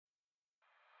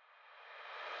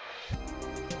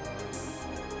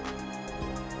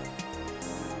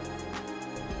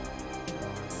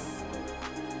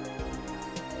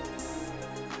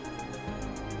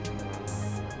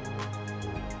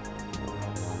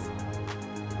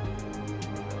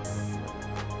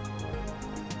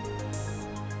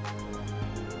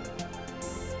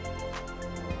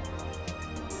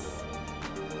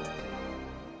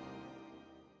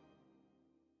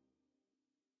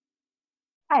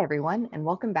Hi, everyone, and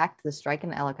welcome back to the Strike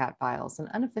and Ellicott Files, an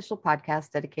unofficial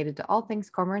podcast dedicated to all things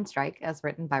Cormoran Strike as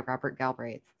written by Robert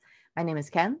Galbraith. My name is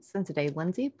Kens, and today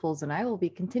Lindsay, Pools, and I will be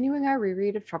continuing our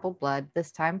reread of Troubled Blood,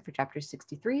 this time for chapters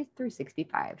 63 through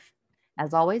 65.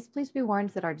 As always, please be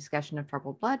warned that our discussion of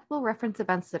Troubled Blood will reference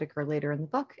events that occur later in the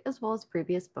book, as well as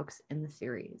previous books in the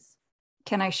series.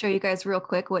 Can I show you guys real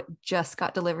quick what just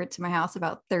got delivered to my house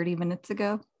about 30 minutes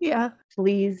ago? Yeah.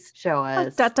 Please show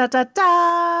us.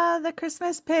 The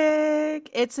Christmas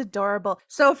pig. It's adorable.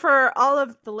 So for all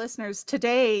of the listeners,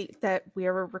 today that we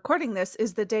are recording this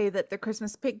is the day that the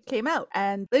Christmas pig came out.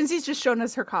 And Lindsay's just shown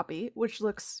us her copy, which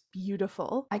looks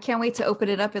beautiful. I can't wait to open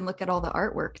it up and look at all the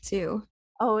artwork too.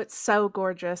 Oh, it's so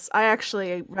gorgeous. I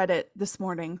actually read it this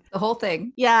morning. The whole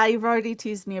thing. Yeah, you've already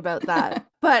teased me about that.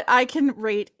 But I can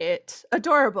rate it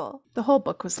adorable. The whole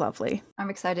book was lovely.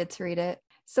 I'm excited to read it.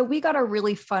 So we got a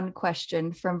really fun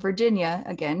question from Virginia.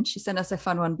 Again, she sent us a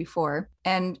fun one before.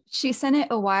 And she sent it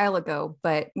a while ago,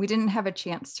 but we didn't have a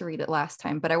chance to read it last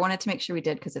time. But I wanted to make sure we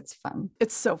did because it's fun.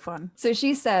 It's so fun. So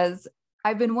she says,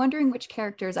 I've been wondering which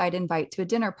characters I'd invite to a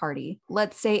dinner party.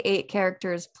 Let's say 8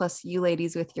 characters plus you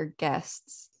ladies with your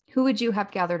guests. Who would you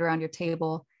have gathered around your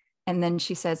table? And then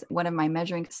she says, one of my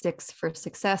measuring sticks for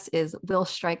success is will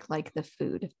Strike like the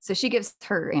food. So she gives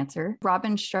her answer.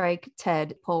 Robin, Strike,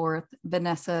 Ted, Polworth,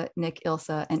 Vanessa, Nick,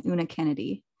 Ilsa, and Una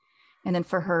Kennedy. And then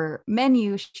for her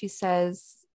menu, she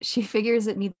says she figures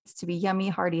it needs to be yummy,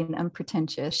 hearty, and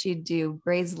unpretentious. She'd do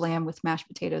braised lamb with mashed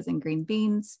potatoes and green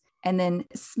beans. And then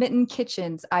Smitten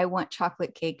Kitchens, I want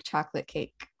chocolate cake, chocolate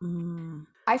cake.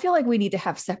 I feel like we need to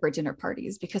have separate dinner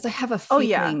parties because I have a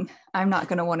feeling I'm not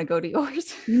going to want to go to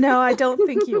yours. No, I don't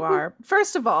think you are.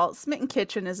 First of all, Smitten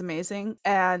Kitchen is amazing.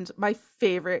 And my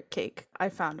favorite cake I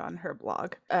found on her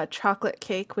blog, a chocolate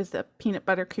cake with a peanut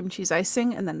butter cream cheese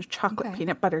icing and then a chocolate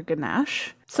peanut butter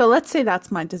ganache. So let's say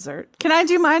that's my dessert. Can I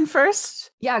do mine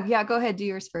first? Yeah, go ahead. Do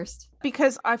yours first.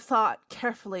 Because I've thought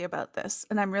carefully about this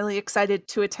and I'm really excited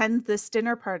to attend this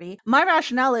dinner party. My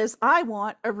rationale is I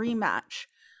want a rematch.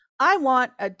 I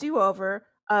want a do-over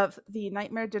of the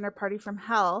Nightmare Dinner Party from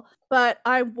Hell, but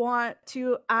I want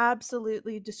to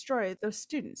absolutely destroy those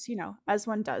students, as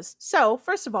one does. So,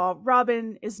 first of all,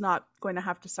 Robin is not going to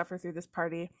have to suffer through this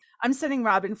party. I'm sending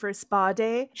Robin for a spa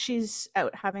day. She's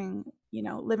out having,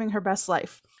 living her best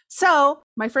life. So,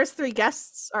 my first 3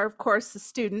 guests are, of course, the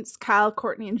students, Kyle,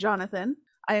 Courtney, and Jonathan.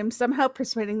 I am somehow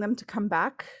persuading them to come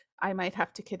back. I might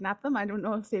have to kidnap them. I don't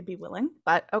know if they'd be willing,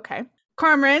 but okay.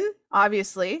 Cormoran,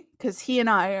 obviously, because he and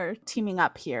I are teaming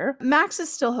up here. Max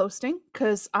is still hosting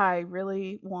because I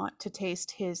really want to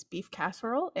taste his beef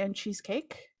casserole and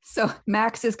cheesecake. So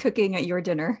Max is cooking at your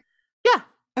dinner? Yeah.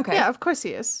 Okay. Yeah, of course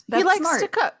he is. That's he likes smart. to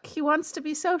cook. He wants to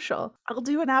be social. I'll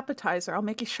do an appetizer. I'll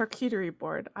make a charcuterie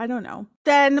board. I don't know.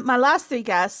 Then my last 3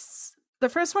 guests. The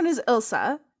first one is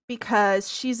Ilsa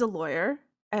because she's a lawyer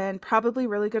and probably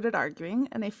really good at arguing,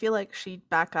 and I feel like she'd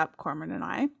back up Cormoran and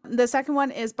I. The second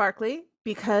one is Barkley,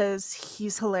 because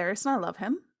he's hilarious and I love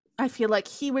him. I feel like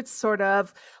he would sort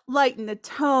of lighten the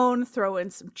tone, throw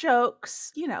in some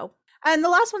jokes, And the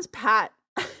last one's Pat,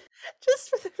 just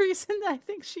for the reason that I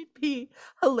think she'd be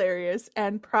hilarious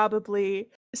and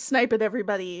probably snipe at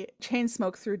everybody, chain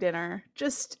smoke through dinner,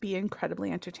 just be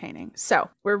incredibly entertaining. So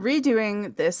we're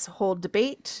redoing this whole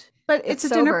debate. But it's a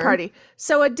dinner party.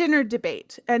 So a dinner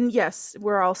debate. And yes,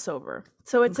 we're all sober.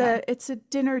 So it's a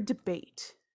dinner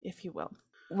debate, if you will.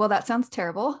 Well, that sounds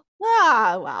terrible.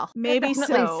 Well, maybe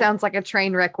so. Sounds like a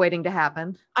train wreck waiting to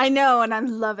happen. I know, and I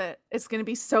love it. It's going to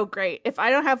be so great. If I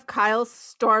don't have Kyle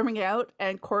storming out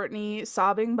and Courtney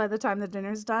sobbing by the time the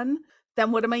dinner's done,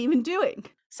 then what am I even doing?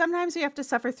 Sometimes we have to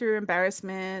suffer through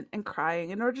embarrassment and crying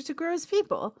in order to grow as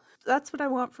people. That's what I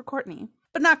want for Courtney.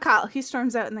 But not Kyle. He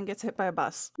storms out and then gets hit by a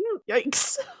bus.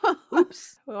 Yikes.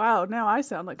 Oops. Wow, now I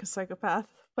sound like a psychopath.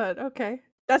 But okay.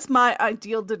 That's my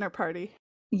ideal dinner party.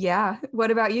 Yeah.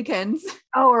 What about you, Kens?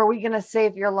 Oh, are we going to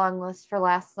save your long list for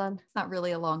last then? It's not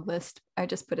really a long list. I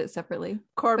just put it separately.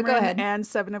 Cormoran and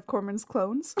 7 of Cormoran's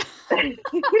clones.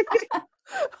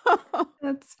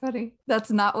 That's funny.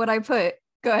 That's not what I put.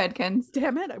 Go ahead, Kens.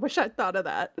 Damn it. I wish I'd thought of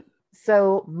that.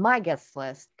 So my guest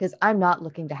list, because I'm not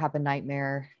looking to have a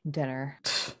nightmare dinner.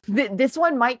 This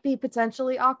one might be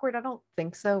potentially awkward. I don't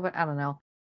think so, but I don't know.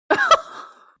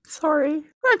 Sorry.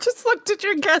 I just looked at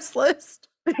your guest list.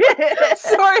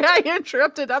 Sorry, I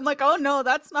interrupted. I'm like, oh no,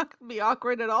 that's not going to be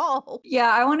awkward at all. Yeah,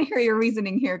 I want to hear your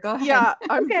reasoning here. Go ahead. Yeah,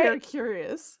 I'm very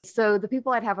curious. So the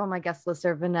people I'd have on my guest list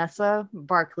are Vanessa,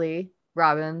 Barkley,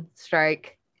 Robin,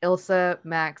 Strike, Ilsa,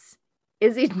 Max,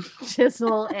 Izzy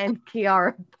Chisel and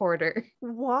Kiara Porter.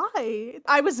 Why?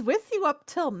 I was with you up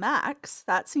till Max.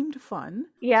 That seemed fun.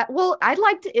 Yeah, well, I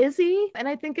liked Izzy, and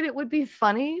I think it would be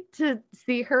funny to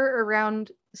see her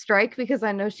around Strike because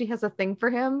I know she has a thing for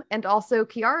him. And also,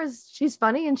 she's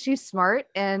funny and she's smart,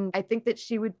 and I think that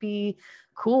she would be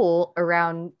cool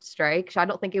around Strike. I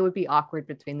don't think it would be awkward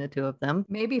between the two of them.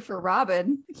 Maybe for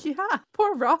Robin. Yeah,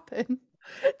 poor Robin.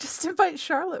 Just invite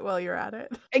Charlotte while you're at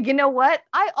it. And you know what?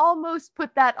 I almost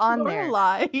put that on there.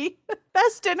 Lorelai.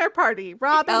 Best dinner party.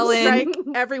 Robin, Ellen. Strike,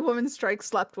 every woman Strike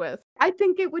slept with. I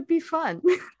think it would be fun.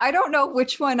 I don't know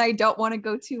which one I don't want to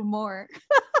go to more.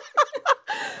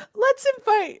 Let's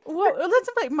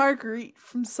invite Marguerite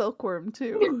from Silkworm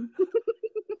too.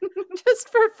 Just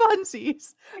for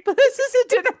funsies. But this is a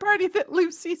dinner party that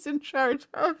Lucy's in charge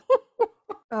of.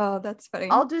 Oh, that's funny.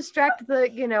 I'll distract the,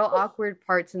 awkward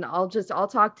parts and I'll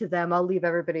talk to them. I'll leave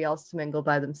everybody else to mingle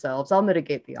by themselves. I'll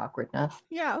mitigate the awkwardness.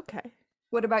 Yeah, okay.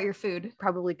 What about your food?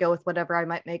 Probably go with whatever I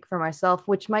might make for myself,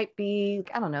 which might be,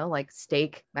 I don't know, like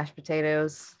steak, mashed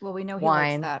potatoes. Well, we know he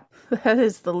wine. likes that. That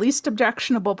is the least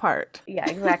objectionable part. Yeah,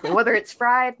 exactly. Whether it's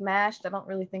fried, mashed, I don't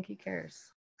really think he cares.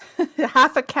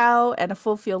 Half a cow and a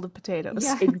full field of potatoes.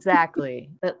 Yeah. Exactly.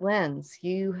 But Linz,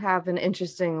 you have an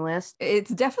interesting list.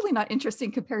 It's definitely not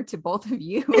interesting compared to both of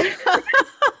you.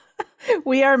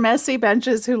 We are messy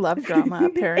benches who love drama,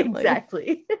 apparently.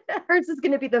 Exactly. Hers is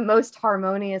going to be the most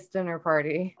harmonious dinner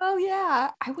party. Well, yeah,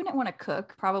 I wouldn't want to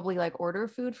cook, probably like order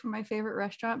food from my favorite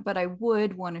restaurant, but I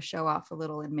would want to show off a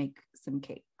little and make some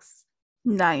cakes.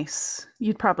 Nice.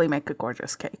 You'd probably make a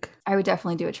gorgeous cake. I would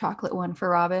definitely do a chocolate one for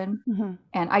Robin. Mm-hmm.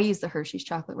 And I use the Hershey's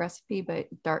chocolate recipe, but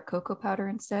dark cocoa powder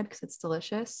instead because it's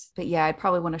delicious. But yeah, I'd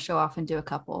probably want to show off and do a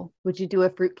couple. Would you do a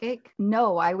fruit cake?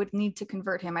 No, I would need to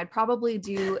convert him. I'd probably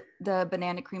do the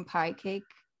banana cream pie cake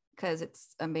because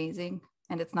it's amazing.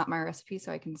 And it's not my recipe, so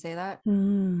I can say that.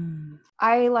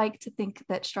 I like to think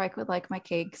that Strike would like my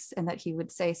cakes and that he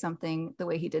would say something the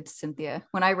way he did to Cynthia.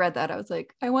 When I read that, I was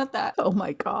like, I want that. Oh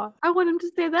my God. I want him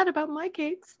to say that about my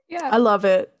cakes. Yeah. I love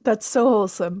it. That's so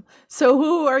wholesome. So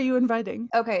who are you inviting?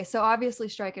 Okay, so obviously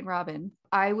Strike and Robin.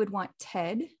 I would want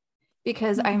Ted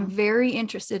because I'm very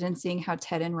interested in seeing how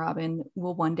Ted and Robin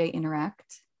will one day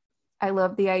interact. I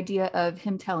love the idea of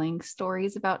him telling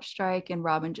stories about Strike and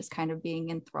Robin just kind of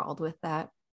being enthralled with that.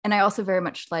 And I also very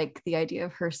much like the idea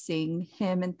of her seeing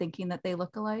him and thinking that they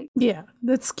look alike. Yeah,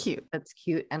 that's cute. That's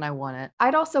cute, and I want it.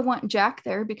 I'd also want Jack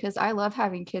there because I love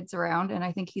having kids around and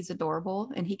I think he's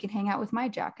adorable and he can hang out with my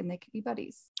Jack and they could be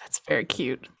buddies. That's very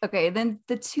cute. Okay, then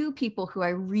the two people who I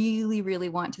really, really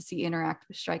want to see interact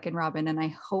with Strike and Robin, and I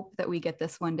hope that we get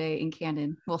this one day in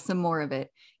canon, well, some more of it,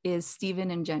 is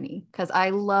Steven and Jenny, because I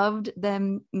loved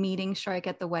them meeting Strike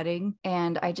at the wedding,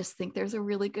 and I just think there's a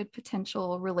really good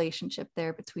potential relationship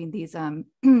there between these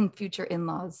future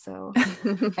in-laws, so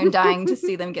I'm dying to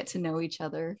see them get to know each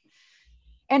other.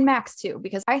 And Max too,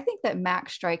 because I think that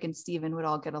Max, Strike, and Steven would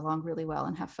all get along really well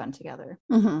and have fun together.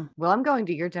 Mm-hmm. Well, I'm going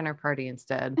to your dinner party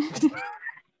instead.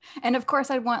 And of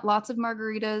course, I'd want lots of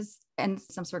margaritas and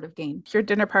some sort of game. Your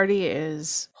dinner party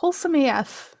is wholesome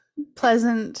AF,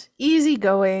 pleasant,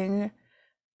 easygoing,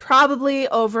 probably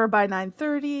over by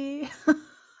 9:30,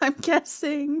 I'm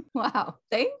guessing. Wow,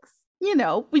 thanks. You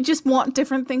know, we just want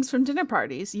different things from dinner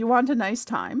parties. You want a nice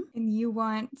time. And you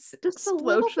want just a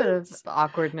little bit of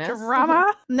awkwardness.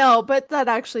 Drama? No, but that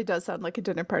actually does sound like a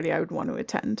dinner party I would want to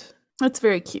attend. That's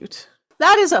very cute.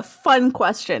 That is a fun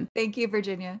question. Thank you,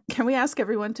 Virginia. Can we ask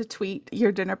everyone to tweet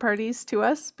your dinner parties to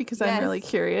us? Because Yes. I'm really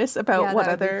curious about what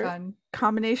other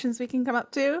combinations we can come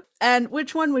up to. And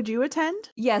which one would you attend?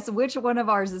 Yes, which one of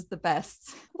ours is the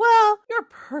best? Well, your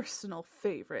personal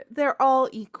favorite. They're all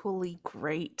equally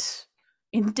great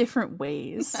in different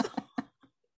ways.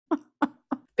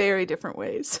 Very different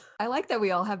ways. I like that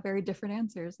we all have very different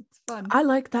answers. It's fun. I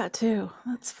like that too.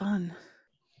 That's fun.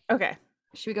 Okay.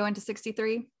 Should we go into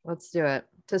 63? Let's do it.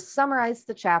 To summarize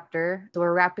the chapter, so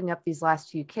we're wrapping up these last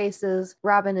few cases.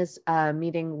 Robin is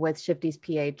meeting with Shifty's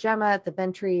PA Gemma at the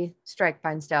Bentry. Strike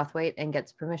finds Douthwaite and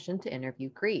gets permission to interview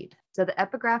Greed. So the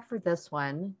epigraph for this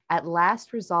one, at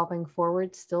last resolving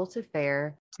forward still to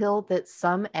fare, till that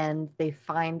some end they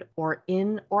find or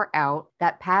in or out,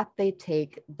 that path they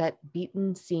take that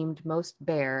beaten seemed most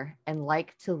bare, and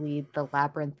like to lead the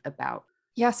labyrinth about.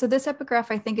 Yeah, so this epigraph,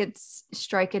 I think it's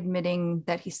Strike admitting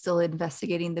that he's still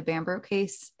investigating the Bambro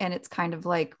case. And it's kind of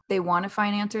like they want to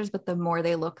find answers, but the more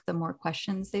they look, the more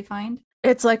questions they find.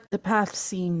 It's like the path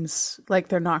seems like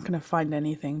they're not going to find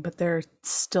anything, but they're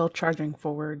still charging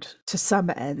forward to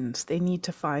some end. They need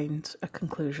to find a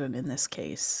conclusion in this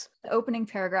case. The opening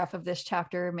paragraph of this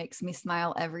chapter makes me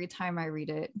smile every time I read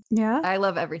it. Yeah. I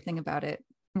love everything about it.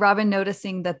 Robin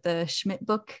noticing that the Schmidt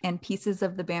book and pieces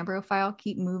of the Bambro file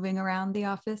keep moving around the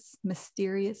office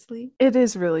mysteriously. It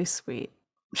is really sweet.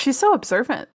 She's so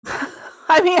observant.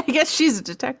 I mean, I guess she's a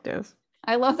detective.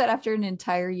 I love that after an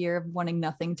entire year of wanting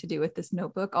nothing to do with this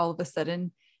notebook, all of a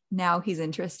sudden, now he's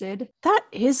interested. That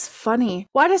is funny.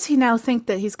 Why does he now think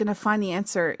that he's going to find the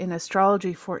answer in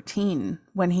Astrology 14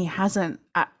 when he hasn't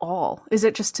at all? Is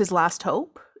it just his last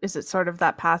hope? Is it sort of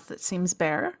that path that seems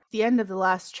bare? At the end of the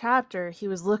last chapter, he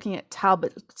was looking at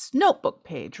Talbot's notebook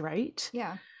page, right?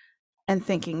 Yeah. And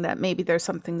thinking that maybe there's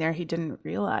something there he didn't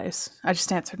realize. I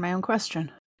just answered my own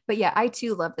question. But yeah, I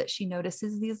too love that she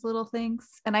notices these little things.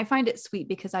 And I find it sweet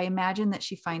because I imagine that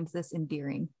she finds this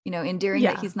endearing, endearing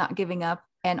that he's not giving up.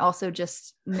 And also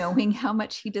just knowing how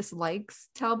much he dislikes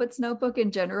Talbot's notebook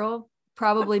in general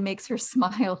probably makes her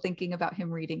smile thinking about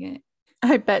him reading it.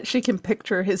 I bet she can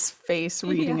picture his face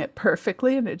reading it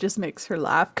perfectly, and it just makes her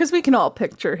laugh because we can all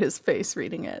picture his face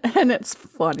reading it, and it's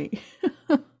funny.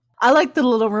 I like the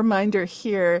little reminder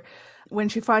here when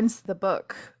she finds the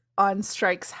book on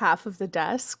Strike's half of the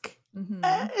desk. Mm-hmm.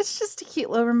 It's just a cute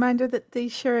little reminder that they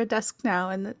share a desk now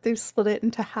and that they've split it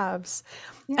into halves.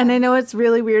 Yeah. And I know it's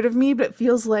really weird of me, but it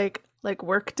feels like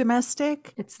work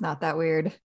domestic. It's not that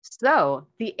weird. So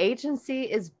the agency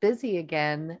is busy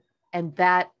again. And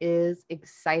that is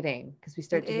exciting because we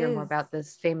start to hear more about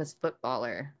this famous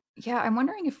footballer. Yeah, I'm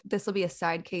wondering if this will be a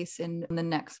side case in the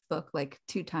next book, like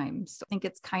 2 times. I think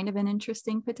it's kind of an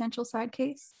interesting potential side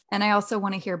case. And I also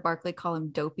want to hear Barclay call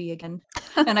him Dopey again.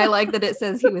 And I like that it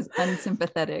says he was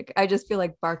unsympathetic. I just feel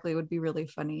like Barclay would be really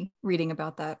funny reading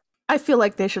about that. I feel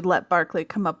like they should let Barclay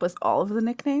come up with all of the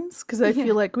nicknames because I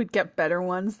feel like we'd get better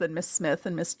ones than Miss Smith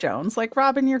and Miss Jones. Like,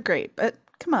 Robin, you're great, but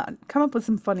come on, come up with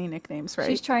some funny nicknames, right?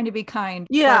 She's trying to be kind.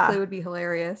 Yeah. Barclay would be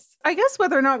hilarious. I guess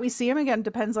whether or not we see him again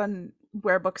depends on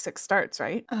where book 6 starts,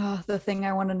 right? Oh, the thing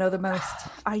I want to know the most.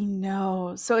 I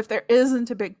know. So if there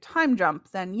isn't a big time jump,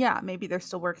 then yeah, maybe they're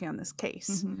still working on this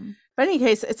case. Mm-hmm. But in any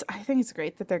case, I think it's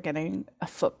great that they're getting a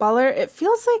footballer. It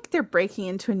feels like they're breaking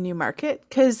into a new market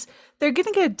because they're going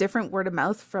to get a different word of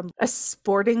mouth from a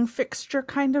sporting fixture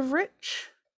kind of rich.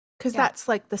 Because that's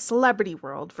like the celebrity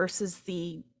world versus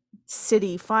the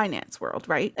city finance world,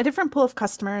 right? A different pool of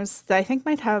customers that I think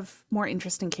might have more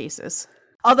interesting cases.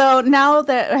 Although now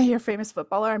that I hear famous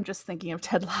footballer, I'm just thinking of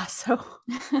Ted Lasso.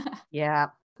 Yeah.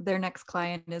 Their next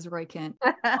client is Roy Kent.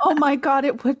 Oh my God,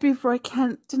 it would be Roy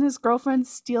Kent. Didn't his girlfriend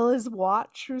steal his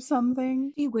watch or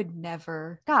something? He would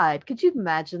never. God, could you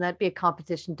imagine that be a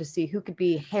competition to see who could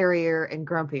be hairier and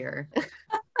grumpier?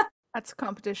 That's a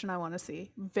competition I want to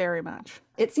see very much.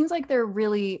 It seems like they're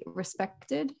really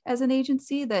respected as an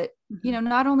agency that,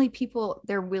 not only people,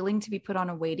 they're willing to be put on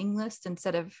a waiting list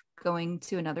instead of going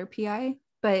to another PI,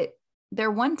 but their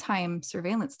one-time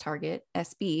surveillance target,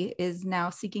 SB, is now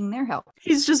seeking their help.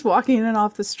 He's just walking in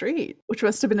off the street, which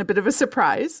must have been a bit of a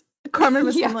surprise. Carmen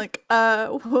must have been like,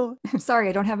 well. I'm sorry,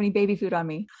 I don't have any baby food on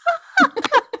me. Oh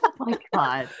my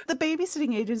God. The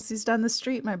babysitting agency's down the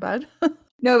street, my bud.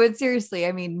 No, but seriously,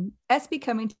 I mean, SB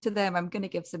coming to them, I'm going to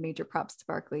give some major props to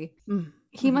Barclay.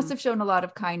 He must have shown a lot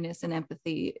of kindness and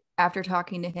empathy after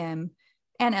talking to him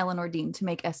and Eleanor Dean to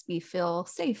make SB feel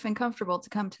safe and comfortable to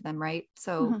come to them, right?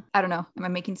 So I don't know. Am I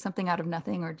making something out of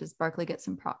nothing, or does Barclay get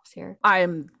some props here? I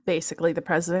am basically the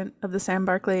president of the Sam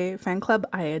Barclay fan club.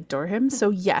 I adore him. So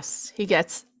yes, he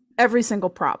gets every single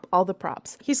prop, all the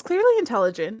props. He's clearly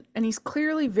intelligent and he's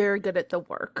clearly very good at the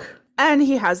work. And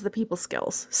he has the people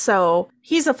skills. So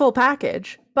he's a full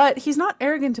package, but he's not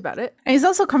arrogant about it. And he's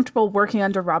also comfortable working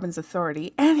under Robin's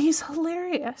authority. And he's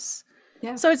hilarious.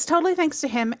 Yeah. So it's totally thanks to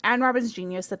him and Robin's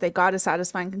genius that they got a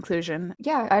satisfying conclusion.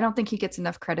 Yeah, I don't think he gets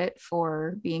enough credit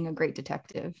for being a great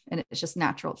detective. And it's just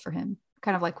natural for him.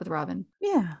 Kind of like with Robin.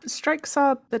 Yeah. Strike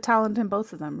saw the talent in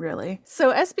both of them, really.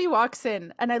 So SB walks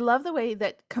in, and I love the way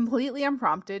that completely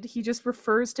unprompted, he just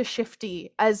refers to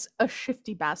Shifty as a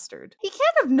shifty bastard. He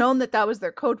can't have known that that was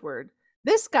their code word.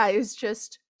 This guy is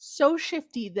just so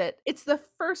shifty that it's the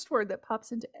first word that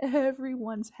pops into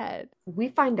everyone's head. We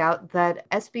find out that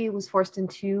SB was forced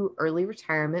into early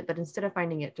retirement, but instead of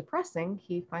finding it depressing,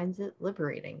 he finds it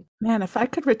liberating. Man, if I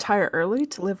could retire early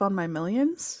to live on my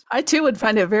millions, I too would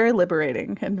find it very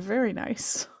liberating and very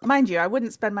nice. Mind you, I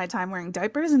wouldn't spend my time wearing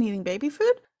diapers and eating baby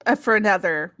food for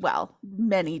another,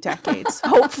 many decades,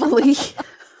 hopefully.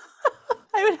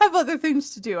 I would have other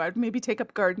things to do. I'd maybe take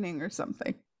up gardening or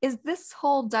something. Is this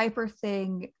whole diaper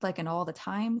thing like an all the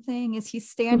time thing? Is he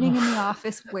standing in the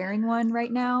office wearing one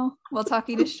right now while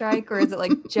talking to Strike? Or is it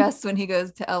like just when he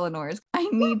goes to Eleanor's? I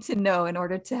need to know in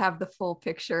order to have the full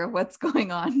picture of what's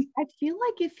going on. I feel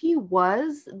like if he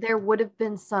was, there would have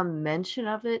been some mention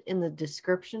of it in the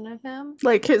description of him.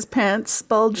 Like his pants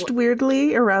bulged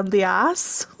weirdly around the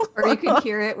ass. Or you can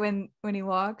hear it when he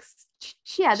walks.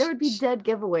 Yeah, there would be dead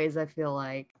giveaways, I feel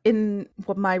like. In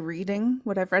my reading,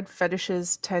 what I've read,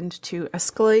 fetishes tend to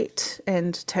escalate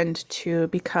and tend to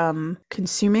become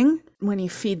consuming. When you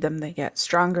feed them, they get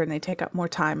stronger and they take up more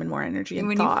time and more energy and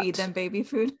when thought. You feed them baby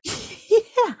food?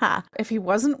 Yeah. If he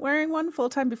wasn't wearing one full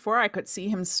time before, I could see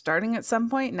him starting at some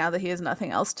point now that he has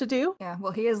nothing else to do. Yeah,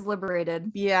 well, he is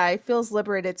liberated. Yeah, he feels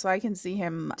liberated, so I can see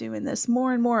him doing this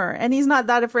more and more. And he's not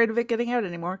that afraid of it getting out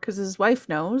anymore because his wife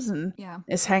knows and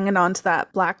is hanging on to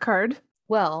that black card.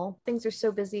 Well, things are so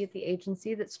busy at the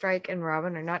agency that Strike and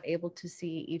Robin are not able to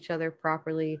see each other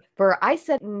properly. For I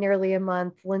said nearly a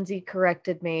month, Lindsay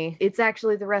corrected me. It's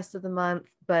actually the rest of the month,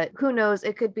 but who knows?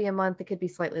 It could be a month. It could be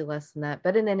slightly less than that.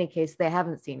 But in any case, they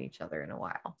haven't seen each other in a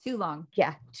while. Too long.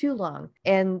 Yeah, too long.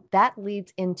 And that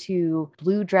leads into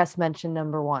blue dress mention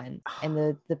number 1.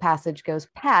 And the passage goes,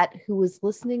 Pat, who was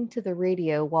listening to the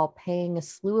radio while paying a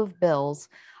slew of bills,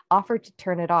 offered to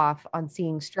turn it off on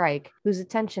seeing Strike, whose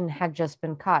attention had just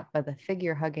been caught by the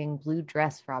figure-hugging blue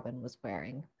dress Robin was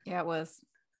wearing. Yeah, it was.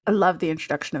 I love the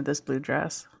introduction of this blue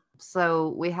dress.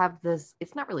 So we have this,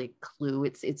 it's not really a clue,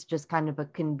 it's just kind of a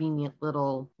convenient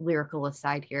little lyrical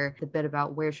aside here. The bit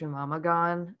about Where's Your Mama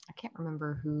Gone? I can't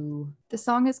remember who. The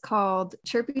song is called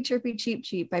Chirpy Chirpy Cheep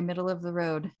Cheep by Middle of the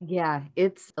Road. Yeah,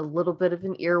 it's a little bit of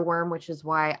an earworm, which is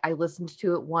why I listened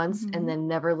to it once and then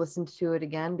never listened to it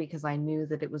again, because I knew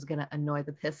that it was going to annoy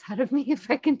the piss out of me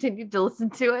if I continued to listen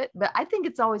to it. But I think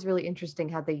it's always really interesting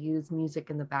how they use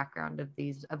music in the background of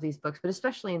these books, but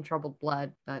especially in Troubled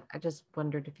Blood. But I just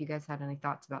wondered if you guys had any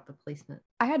thoughts about the placement.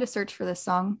 I had to search for this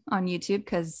song on YouTube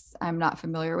because I'm not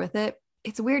familiar with it.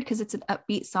 It's weird because it's an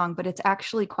upbeat song, but it's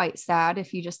actually quite sad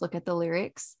if you just look at the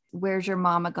lyrics. Where's your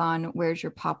mama gone? Where's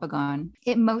your papa gone?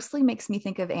 It mostly makes me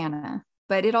think of Anna,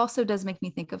 but it also does make me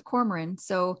think of Cormoran.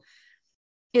 So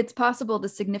it's possible the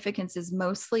significance is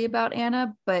mostly about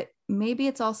Anna, but maybe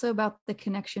it's also about the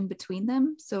connection between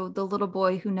them. So the little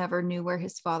boy who never knew where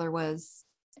his father was,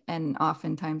 and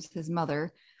oftentimes his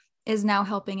mother, is now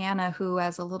helping Anna, who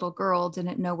as a little girl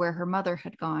didn't know where her mother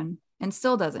had gone and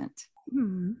still doesn't.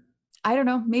 I don't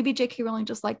know. Maybe J.K. Rowling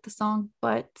just liked the song,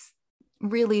 but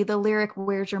really the lyric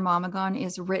Where's Your Mama Gone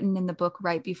is written in the book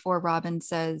right before Robin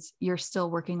says, you're still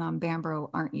working on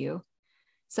Bambro, aren't you?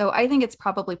 So I think it's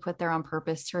probably put there on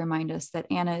purpose to remind us that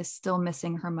Anna is still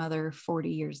missing her mother 40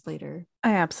 years later.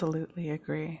 I absolutely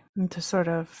agree. And to sort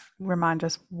of remind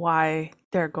us why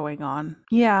they're going on.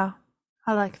 Yeah,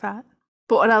 I like that.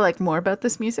 But what I like more about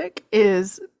this music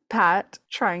is Pat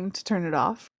trying to turn it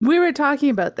off. We were talking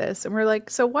about this and we're like,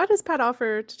 so why does Pat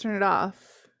offer to turn it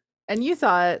off? And you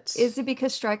thought... Is it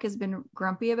because Strike has been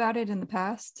grumpy about it in the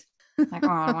past? Like, oh,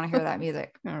 I don't want to hear that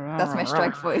music. That's my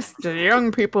Strike voice. The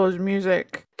young people's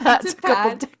music. Pat's a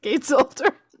couple decades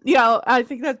older. Yeah, I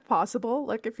think that's possible.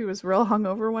 Like if he was real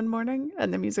hungover one morning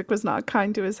and the music was not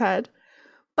kind to his head.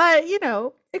 But, you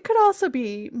know, it could also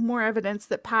be more evidence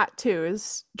that Pat, too,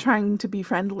 is trying to be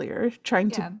friendlier, trying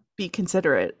to be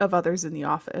considerate of others in the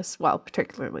office, well,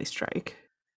 particularly Strike.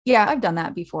 Yeah, I've done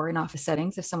that before in office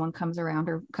settings. If someone comes around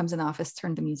or comes in the office,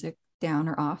 turn the music down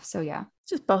or off. So, yeah.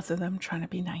 Just both of them trying to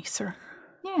be nicer.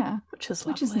 Yeah. Which is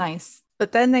lovely. Which is nice.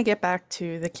 But then they get back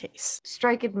to the case.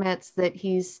 Strike admits that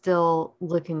he's still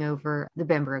looking over the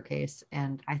Bambro case,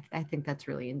 and I think that's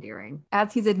really endearing.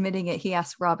 As he's admitting it, he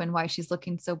asks Robin why she's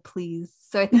looking so pleased.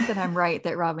 So I think that I'm right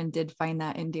that Robin did find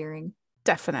that endearing.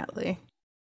 Definitely.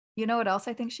 You know what else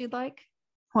I think she'd like?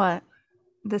 What?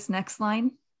 This next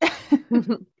line.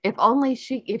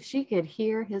 If she could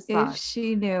hear his thoughts. If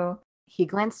she knew. He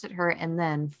glanced at her and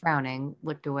then, frowning,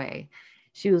 looked away.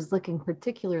 She was looking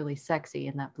particularly sexy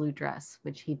in that blue dress,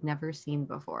 which he'd never seen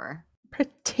before.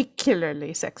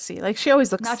 Particularly sexy. Like she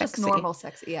always looks not sexy. Not just normal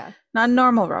sexy, yeah. Not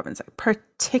normal Robin's like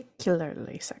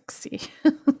particularly sexy.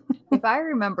 If I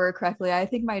remember correctly, I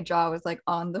think my jaw was like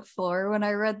on the floor when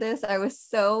I read this. I was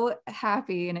so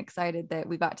happy and excited that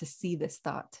we got to see this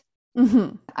thought.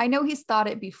 I know he's thought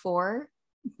it before,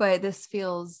 but this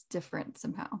feels different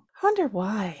somehow. I wonder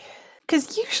why.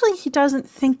 Because usually he doesn't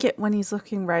think it when he's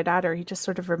looking right at her. He just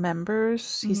sort of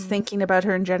remembers. He's thinking about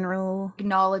her in general.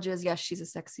 Acknowledges, yes, she's a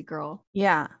sexy girl.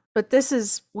 Yeah. But this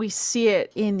is, we see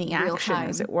it in the Real action, time.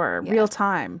 as it were. Yeah. Real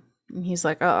time. And he's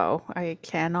like, oh, I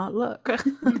cannot look.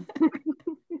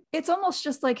 It's almost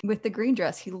just like with the green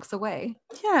dress, he looks away.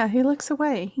 Yeah, he looks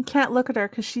away. He can't look at her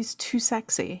because she's too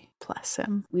sexy. Bless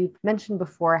him. We've mentioned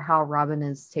before how Robin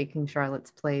is taking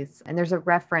Charlotte's place, and there's a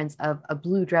reference of a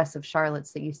blue dress of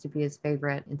Charlotte's that used to be his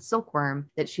favorite in Silkworm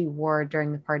that she wore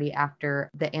during the party after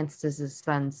the Anstis'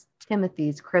 son's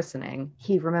Timothy's christening.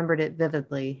 He remembered it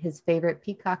vividly, his favorite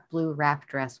peacock blue wrap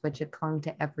dress, which had clung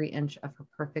to every inch of her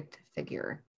perfect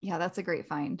figure. Yeah, that's a great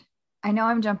find. I know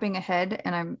I'm jumping ahead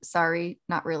and I'm sorry,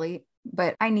 not really,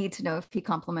 but I need to know if he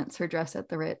compliments her dress at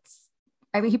the Ritz.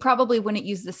 I mean, he probably wouldn't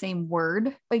use the same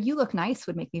word, but you look nice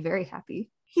would make me very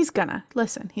happy. He's gonna.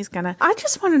 I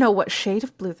just want to know what shade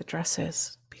of blue the dress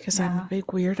is because I'm a big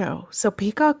weirdo. So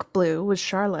peacock blue was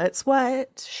Charlotte's.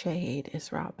 What shade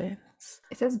is Robin's?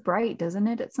 It says bright, doesn't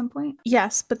it, at some point?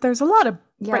 Yes, but there's a lot of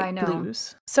Yeah, bright I know.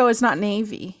 blues. So it's not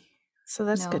navy. So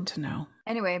that's good to know.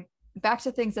 Anyway, back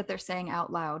to things that they're saying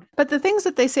out loud. But the things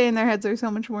that they say in their heads are so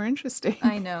much more interesting.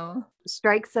 I know.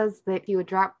 Strike says that he would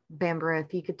drop Bambara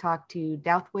if he could talk to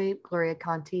Douthwaite, Gloria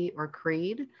Conti, or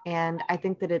Creed. And I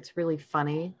think that it's really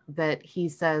funny that he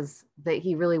says that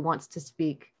he really wants to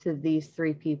speak to these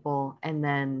three people and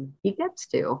then he gets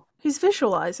to. He's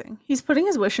visualizing. He's putting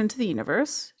his wish into the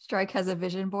universe. Strike has a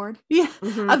vision board. Yeah,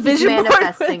 a He's vision board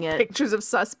manifesting with it. pictures of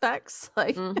suspects.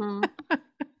 Like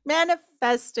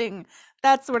manifesting.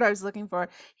 That's what I was looking for.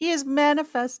 He is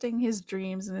manifesting his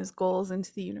dreams and his goals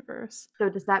into the universe. So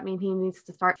does that mean he needs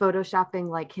to start photoshopping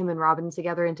like him and Robin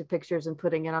together into pictures and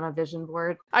putting it on a vision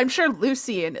board? I'm sure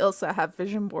Lucy and Ilsa have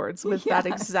vision boards with that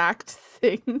exact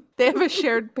thing. They have a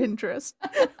shared Pinterest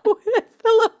with the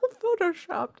little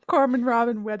photoshopped Carmen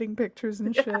Robin wedding pictures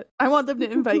and shit. I want them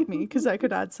to invite me because I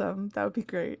could add some. That would be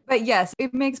great. But yes,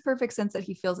 it makes perfect sense that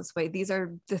he feels this way. These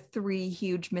are the three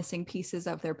huge missing pieces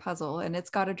of their puzzle, and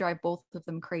it's got to drive both of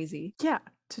them crazy. Yeah,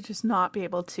 to just not be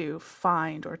able to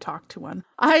find or talk to one.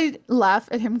 I laugh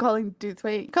at him calling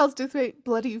Douthwaite. He calls Douthwaite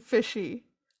bloody fishy.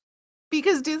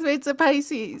 Because Douthwaite's a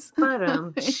Pisces.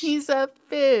 He's a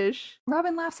fish.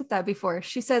 Robin laughs at that before.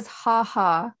 She says, ha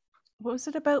ha. What was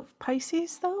it about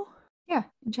Pisces, though? Yeah,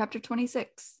 in chapter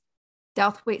 26.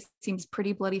 Douthwaite seems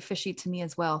pretty bloody fishy to me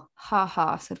as well. Ha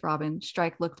ha, said Robin.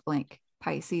 Strike looked blank.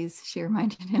 Pisces, she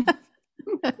reminded him.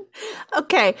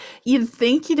 Okay, you'd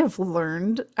think you'd have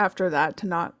learned after that to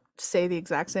not say the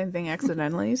exact same thing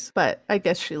accidentally, but I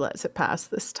guess she lets it pass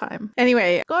this time.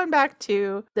 Anyway, going back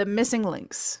to the missing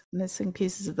links, missing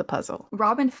pieces of the puzzle.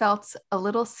 Robin felt a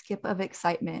little skip of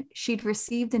excitement. She'd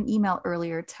received an email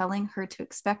earlier telling her to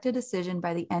expect a decision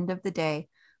by the end of the day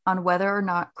on whether or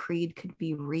not Creed could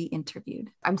be re-interviewed.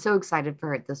 I'm so excited for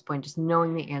her at this point, just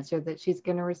knowing the answer that she's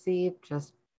going to receive.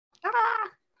 Just,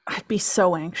 I'd be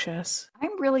so anxious.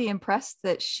 I'm really impressed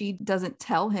that she doesn't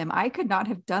tell him. I could not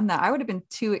have done that. I would have been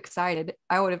too excited.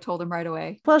 I would have told him right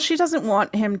away. Well, she doesn't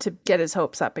want him to get his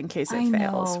hopes up in case it I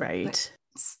fails, know, right? but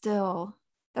still,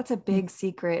 that's a big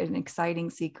secret, an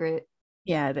exciting secret.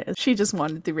 Yeah, it is. She just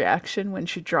wanted the reaction when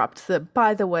she dropped the,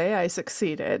 by the way, I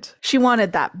succeeded. She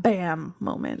wanted that bam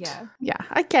moment. Yeah,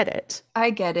 I get it. I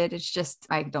get it. It's just,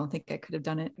 I don't think I could have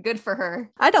done it. Good for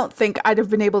her. I don't think I'd have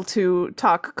been able to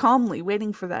talk calmly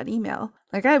waiting for that email.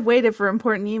 Like, I've waited for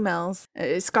important emails,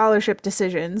 scholarship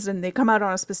decisions, and they come out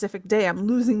on a specific day. I'm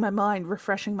losing my mind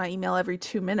refreshing my email every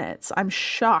 2 minutes. I'm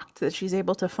shocked that she's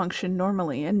able to function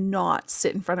normally and not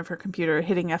sit in front of her computer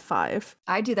hitting F5.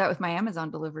 I do that with my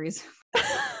Amazon deliveries.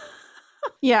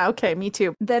 Yeah, okay, me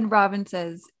too. Then Robin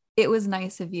says, "It was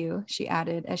nice of you," she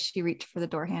added as she reached for the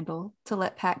door handle, "to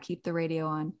let Pat keep the radio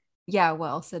on." "Yeah,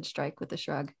 well," said Strike with a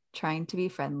shrug, trying to be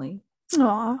friendly.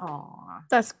 Aw,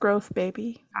 that's growth,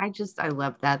 baby. I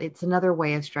love that. It's another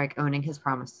way of Strike owning his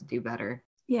promise to do better.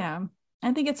 Yeah,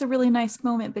 I think it's a really nice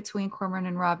moment between Cormoran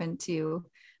and Robin too.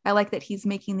 I like that he's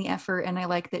making the effort, and I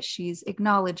like that she's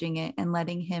acknowledging it and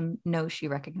letting him know she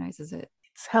recognizes it.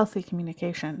 It's healthy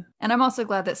communication. And I'm also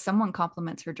glad that someone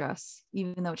compliments her dress,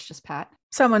 even though it's just Pat.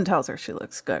 Someone tells her she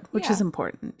looks good, which Yeah. is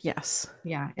important. Yes.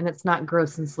 Yeah, and it's not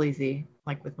gross and sleazy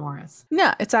like with Morris.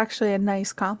 No, it's actually a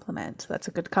nice compliment. That's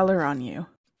a good color on you.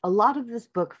 A lot of this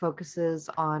book focuses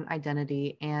on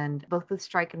identity, and both with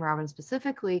Strike and Robin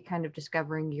specifically, kind of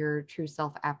discovering your true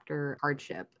self after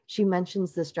hardship. She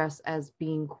mentions this dress as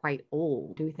being quite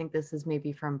old. Do we think this is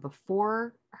maybe from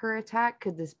before her attack?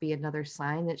 Could this be another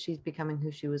sign that she's becoming who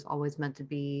she was always meant to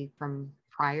be from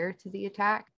prior to the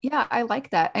attack? Yeah, I like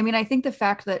that. I mean, I think the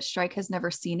fact that Strike has never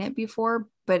seen it before,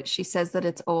 but she says that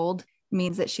it's old,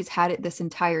 means that she's had it this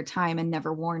entire time and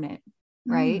never worn it,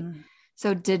 right?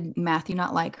 So did Matthew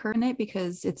not like her in it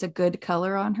because it's a good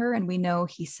color on her? And we know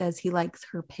he says he likes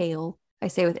her pale. I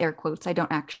say with air quotes, I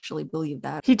don't actually believe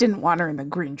that. He didn't want her in the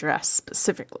green dress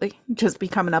specifically, just be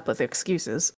coming up with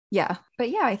excuses. Yeah. But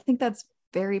yeah, I think that's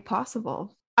very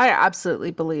possible. I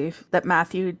absolutely believe that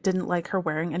Matthew didn't like her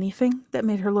wearing anything that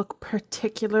made her look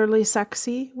particularly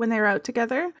sexy when they were out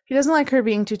together. He doesn't like her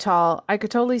being too tall. I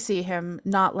could totally see him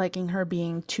not liking her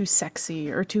being too sexy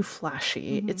or too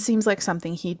flashy. It seems like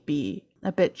something he'd be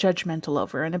a bit judgmental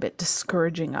over and a bit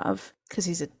discouraging of because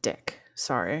he's a dick.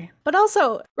 Sorry. But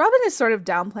also, Robin is sort of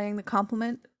downplaying the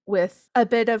compliment with a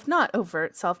bit of not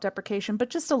overt self-deprecation, but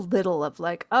just a little of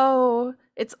like, oh,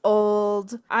 it's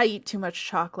old, I eat too much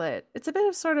chocolate. It's a bit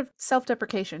of sort of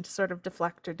self-deprecation to sort of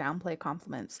deflect or downplay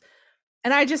compliments.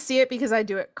 And I just see it because I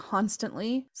do it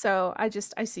constantly. So I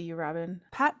see you, Robin.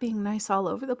 Pat being nice all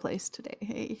over the place today.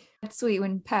 Hey. It's sweet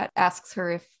when Pat asks her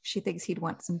if she thinks he'd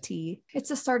want some tea. It's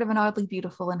the start of an oddly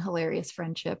beautiful and hilarious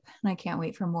friendship, and I can't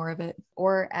wait for more of it.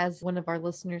 Or as one of our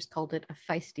listeners called it,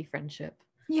 a feisty friendship.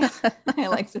 Yeah, I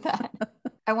liked that.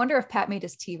 I wonder if Pat made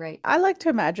his tea right. I like to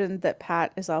imagine that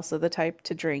Pat is also the type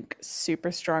to drink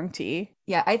super strong tea.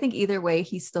 Yeah, I think either way,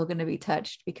 he's still going to be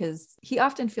touched because he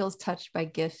often feels touched by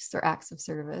gifts or acts of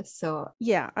service. So,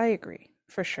 yeah, I agree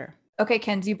for sure. Okay,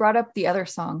 Kenz, you brought up the other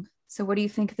song. So, what do you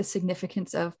think the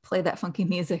significance of Play That Funky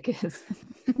Music is?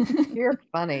 You're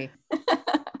funny.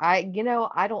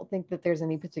 I don't think that there's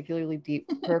any particularly deep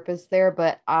purpose there,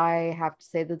 but I have to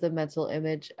say that the mental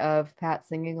image of Pat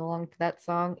singing along to that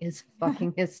song is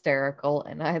fucking hysterical,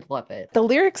 and I love it. The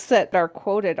lyrics that are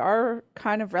quoted are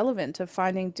kind of relevant to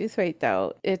Finding Dewthwaite,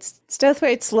 though. It's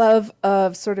Dewthwaite's love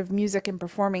of sort of music and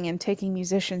performing and taking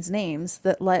musicians' names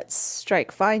that lets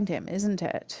Strike find him, isn't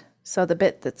it? So the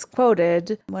bit that's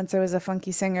quoted, once I was a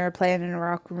funky singer playing in a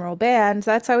rock and roll band,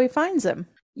 that's how he finds him.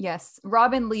 Yes.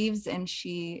 Robin leaves and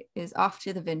she is off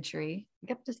to the Ventry.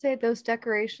 I have to say those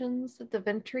decorations at the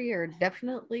Ventry are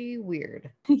definitely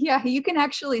weird. Yeah, you can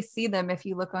actually see them if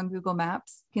you look on Google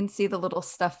Maps. You can see the little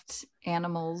stuffed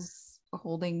animals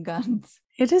holding guns.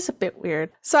 It is a bit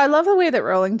weird. So I love the way that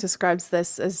Rowling describes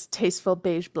this as tasteful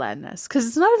beige blandness, because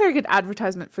it's not a very good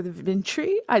advertisement for the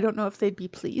Vintry. I don't know if they'd be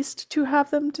pleased to have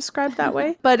them described that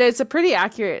way, but it's a pretty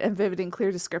accurate and vivid and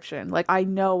clear description. Like, I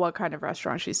know what kind of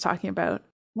restaurant she's talking about.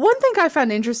 One thing I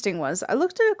found interesting was I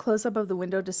looked at a close-up of the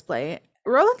window display.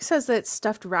 Rowling says that it's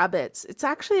stuffed rabbits. It's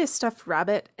actually a stuffed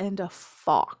rabbit and a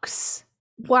fox.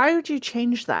 Why would you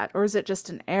change that? Or is it just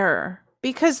an error?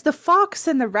 Because the fox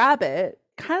and the rabbit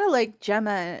kind of like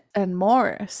Gemma and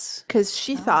Morris, because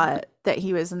she thought that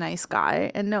he was a nice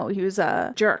guy, and no, he was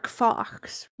a jerk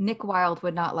fox. Nick Wilde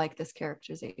would not like this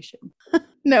characterization.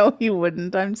 No, he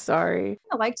wouldn't. I'm sorry.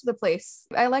 I liked the place.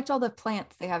 I liked all the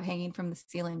plants they have hanging from the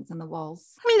ceilings and the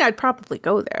walls. I mean, I'd probably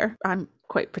go there. I'm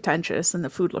quite pretentious, and the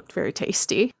food looked very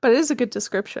tasty, but it is a good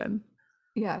description.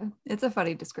 Yeah, it's a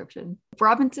funny description.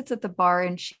 Robin sits at the bar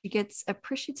and she gets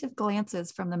appreciative glances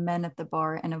from the men at the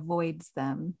bar and avoids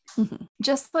them. Mm-hmm.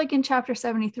 Just like in chapter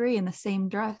 73 in the same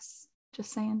dress.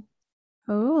 Just saying.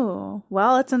 Oh,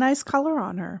 well, it's a nice color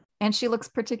on her. And she looks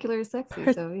particularly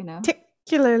sexy, so, you know.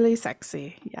 Particularly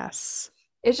sexy, yes.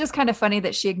 It's just kind of funny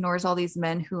that she ignores all these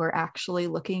men who are actually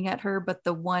looking at her, but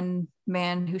the one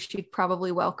man who she'd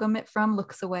probably welcome it from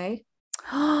looks away.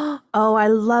 Oh, I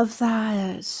love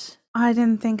that. I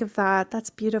didn't think of that. That's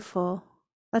beautiful.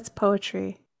 That's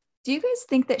poetry. Do you guys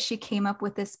think that she came up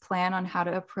with this plan on how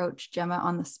to approach Gemma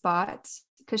on the spot?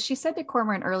 Because she said to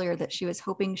Cormoran earlier that she was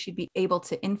hoping she'd be able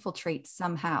to infiltrate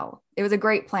somehow. It was a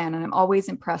great plan, and I'm always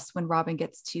impressed when Robin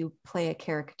gets to play a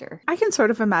character. I can sort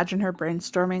of imagine her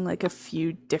brainstorming like a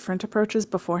few different approaches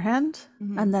beforehand,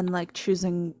 and then like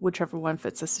choosing whichever one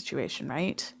fits the situation,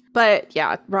 right? But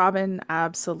yeah, Robin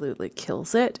absolutely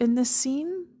kills it in this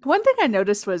scene. One thing I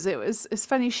noticed was it's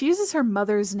funny. She uses her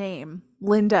mother's name,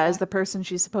 Linda, as the person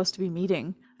she's supposed to be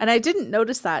meeting. And I didn't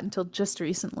notice that until just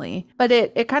recently. But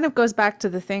it kind of goes back to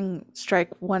the thing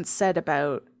Strike once said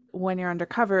about when you're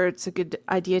undercover, it's a good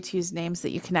idea to use names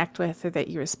that you connect with or that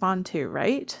you respond to,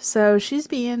 right? So she's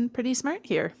being pretty smart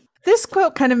here. This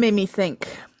quote kind of made me think.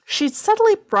 She'd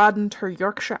subtly broadened her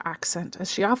Yorkshire accent,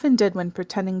 as she often did when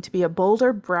pretending to be a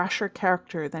bolder, brasher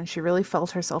character than she really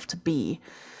felt herself to be.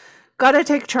 Gotta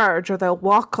take charge or they'll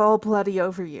walk all bloody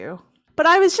over you. But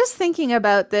I was just thinking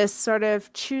about this sort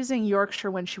of choosing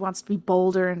Yorkshire when she wants to be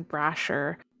bolder and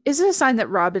brasher. Is it a sign that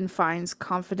Robin finds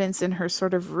confidence in her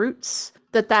sort of roots?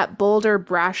 That bolder,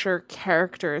 brasher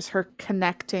character is her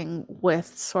connecting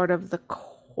with sort of the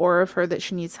core of her that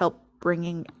she needs help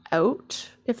bringing out,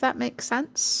 if that makes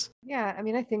sense. Yeah, I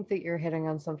mean, I think that you're hitting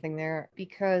on something there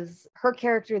because her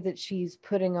character that she's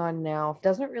putting on now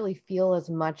doesn't really feel as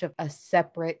much of a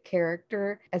separate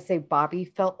character as, say, Bobby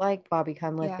felt like, Bobby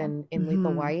Cunliffe Yeah. in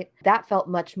Lethal White. That felt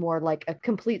much more like a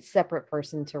complete separate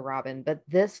person to Robin, but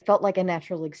this felt like a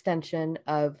natural extension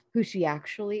of who she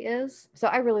actually is. So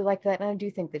I really like that, and I do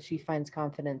think that she finds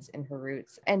confidence in her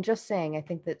roots. And just saying, I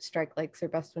think that Strike likes her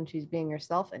best when she's being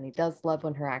herself, and he does love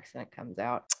when her accent comes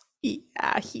out.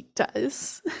 Yeah, he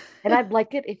does. And I'd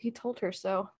like it if you told her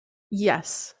so.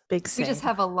 Yes, big We same. just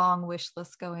have a long wish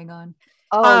list going on.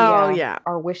 Oh, yeah. yeah.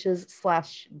 Our wishes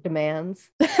 / demands.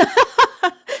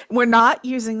 We're not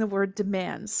using the word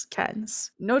demands, Kens.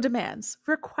 No demands,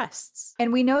 requests.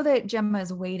 And we know that Gemma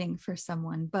is waiting for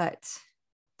someone, but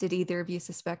did either of you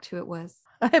suspect who it was?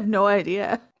 I have no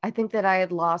idea. I think that I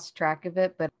had lost track of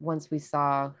it, but once we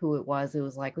saw who it was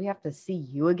like, we have to see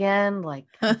you again? Like,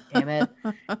 damn it.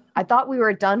 I thought we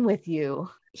were done with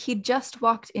you. He just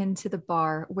walked into the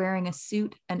bar wearing a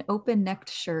suit, an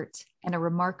open-necked shirt, and a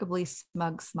remarkably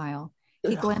smug smile.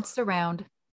 He glanced around,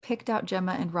 picked out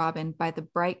Gemma and Robin by the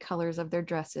bright colors of their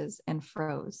dresses, and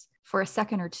froze. For a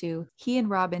second or two, he and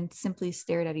Robin simply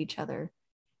stared at each other.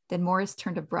 Then Morris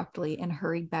turned abruptly and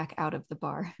hurried back out of the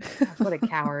bar. What a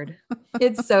coward.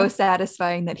 It's so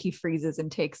satisfying that he freezes and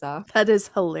takes off. That is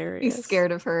hilarious. He's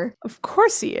scared of her. Of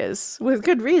course he is, with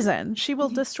good reason. She will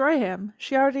destroy him.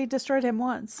 She already destroyed him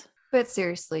once. But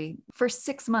seriously, for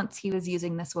 6 months, he was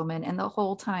using this woman, and the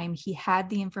whole time he had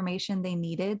the information they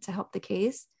needed to help the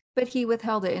case, but he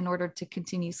withheld it in order to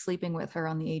continue sleeping with her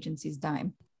on the agency's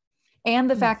dime. And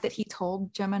the fact that he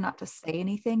told Gemma not to say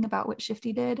anything about what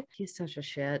Shifty did. He's such a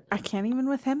shit. I can't even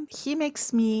with him. He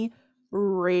makes me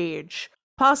rage.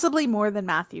 Possibly more than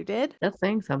Matthew did. That's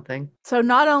saying something. So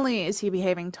not only is he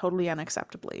behaving totally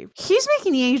unacceptably, he's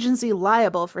making the agency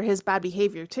liable for his bad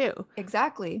behavior too.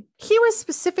 Exactly. He was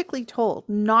specifically told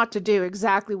not to do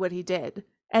exactly what he did.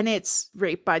 And it's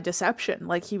rape by deception.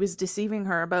 Like, he was deceiving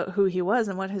her about who he was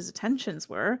and what his intentions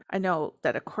were. I know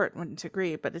that a court wouldn't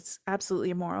agree, but it's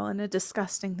absolutely immoral and a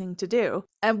disgusting thing to do.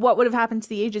 And what would have happened to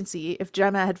the agency if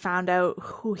Gemma had found out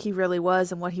who he really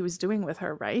was and what he was doing with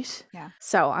her, right? Yeah.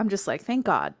 So I'm just like, thank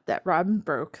God that Robin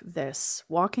broke this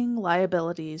walking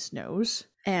liabilities nose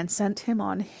and sent him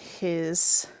on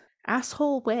his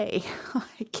asshole way,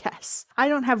 I guess. I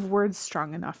don't have words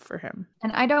strong enough for him.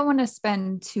 And I don't want to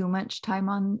spend too much time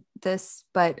on this,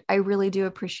 but I really do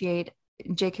appreciate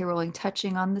J.K. Rowling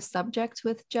touching on the subject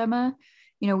with Gemma.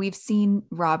 You know, we've seen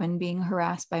Robin being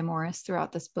harassed by Morris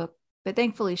throughout this book, but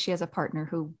thankfully she has a partner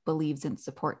who believes and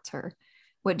supports her.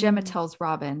 What Gemma tells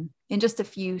Robin, in just a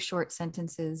few short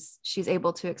sentences, she's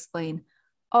able to explain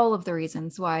all of the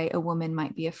reasons why a woman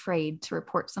might be afraid to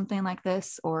report something like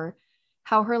this, or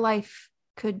how her life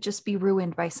could just be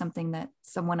ruined by something that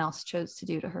someone else chose to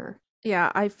do to her.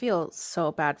 Yeah, I feel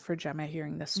so bad for Gemma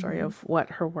hearing this story of what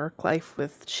her work life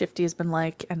with Shifty has been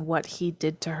like and what he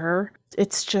did to her.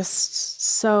 It's just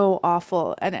so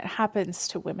awful. And it happens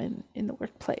to women in the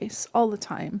workplace all the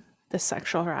time, this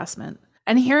sexual harassment.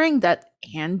 And hearing that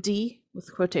Andy,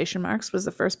 with quotation marks, was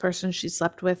the first person she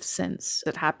slept with since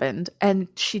it happened, and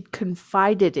she'd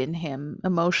confided in him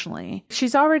emotionally.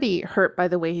 She's already hurt by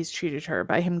the way he's treated her,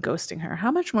 by him ghosting her. How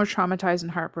much more traumatized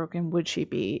and heartbroken would she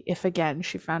be if, again,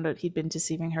 she found out he'd been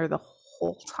deceiving her the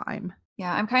whole time?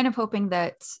 Yeah, I'm kind of hoping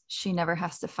that she never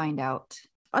has to find out.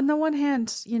 On the one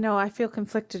hand, you know, I feel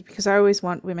conflicted because I always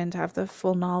want women to have the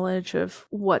full knowledge of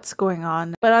what's going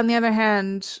on. But on the other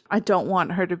hand, I don't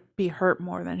want her to be hurt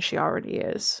more than she already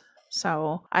is.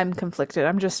 So I'm conflicted.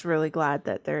 I'm just really glad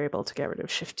that they're able to get rid of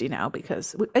Shifty now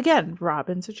because, again,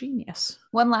 Robin's a genius.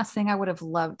 One last thing, I would have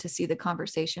loved to see the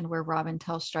conversation where Robin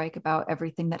tells Strike about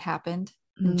everything that happened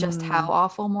and just how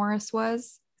awful Morris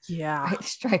was. Yeah.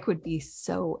 Strike would be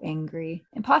so angry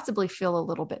and possibly feel a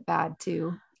little bit bad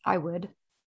too. I would.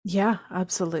 Yeah,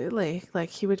 absolutely. Like,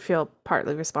 he would feel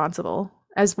partly responsible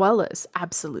as well as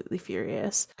absolutely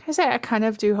furious. Can I say, I kind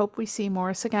of do hope we see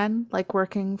Morris again, like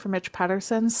working for Mitch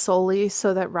Patterson solely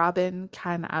so that Robin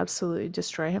can absolutely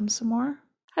destroy him some more.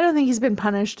 I don't think he's been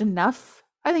punished enough.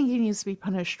 I think he needs to be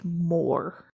punished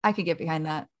more. I could get behind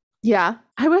that. Yeah.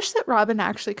 I wish that Robin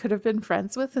actually could have been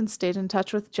friends with and stayed in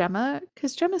touch with Gemma,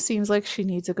 because Gemma seems like she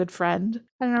needs a good friend.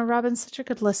 I don't know, Robin's such a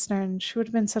good listener and she would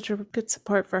have been such a good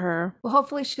support for her. Well,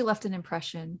 hopefully she left an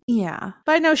impression. Yeah.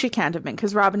 But I know she can't have been,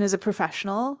 because Robin is a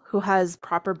professional who has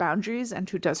proper boundaries and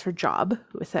who does her job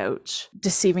without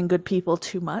deceiving good people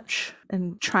too much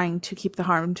and trying to keep the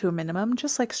harm to a minimum,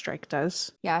 just like Strike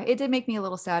does. Yeah, it did make me a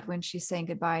little sad when she's saying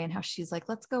goodbye and how she's like,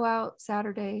 let's go out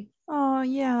Saturday. Oh,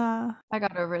 yeah. I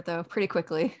got over it though pretty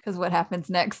quickly because what happens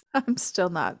next? I'm still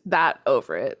not that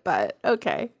over it, but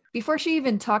okay. Before she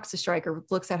even talks to Strike or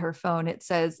looks at her phone, it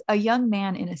says, "A young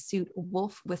man in a suit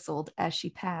wolf whistled as she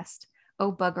passed.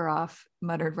 Oh, bugger off,"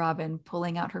 muttered Robin,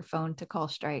 pulling out her phone to call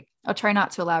Strike. I'll try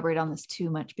not to elaborate on this too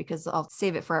much because I'll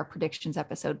save it for our predictions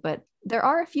episode, but there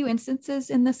are a few instances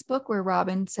in this book where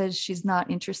Robin says she's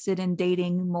not interested in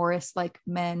dating Morris-like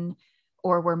men,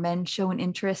 or where men show an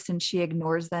interest and she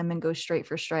ignores them and goes straight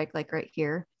for Strike, like right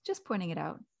here. Just pointing it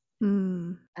out.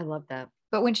 I love that.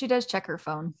 But when she does check her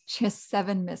phone, she has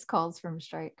 7 missed calls from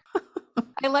Strike.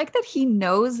 I like that he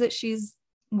knows that she's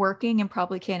working and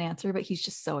probably can't answer, but he's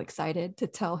just so excited to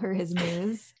tell her his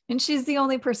news. And she's the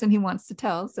only person he wants to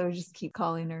tell, so just keep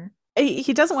calling her.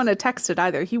 He doesn't want to text it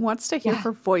either. He wants to hear Yeah.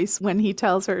 her voice when he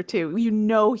tells her to. You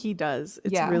know he does.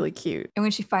 It's Yeah. really cute. And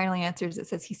when she finally answers, it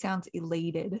says he sounds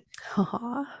elated.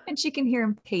 Aw. And she can hear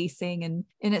him pacing. And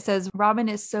it says, Robin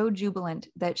is so jubilant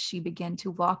that she began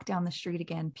to walk down the street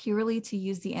again, purely to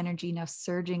use the energy now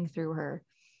surging through her.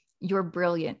 "You're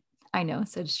brilliant." "I know,"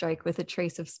 said Strike with a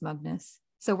trace of smugness.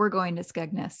 "So we're going to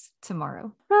Skegness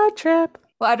tomorrow." Road trip.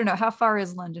 Well, I don't know. How far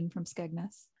is London from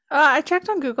Skegness? I checked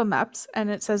on Google Maps and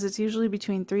it says it's usually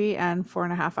between 3 and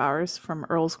 4.5 hours from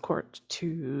Earl's Court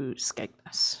to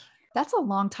Skegness. That's a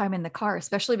long time in the car,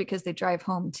 especially because they drive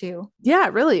home too. Yeah,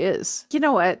 it really is. You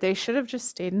know what? They should have just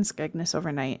stayed in Skegness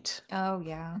overnight. Oh,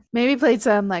 yeah. Maybe played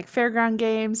some like fairground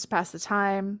games to pass the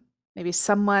time. Maybe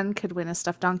someone could win a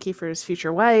stuffed donkey for his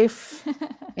future wife.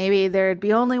 Maybe there'd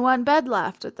be only one bed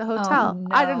left at the hotel.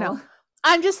 I don't know.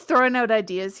 I'm just throwing out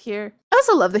ideas here. I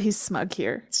also love that he's smug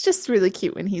here. It's just really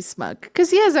cute when he's smug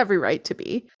because he has every right to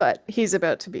be, but he's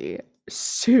about to be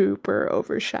super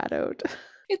overshadowed.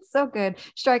 It's so good.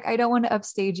 Strike, I don't want to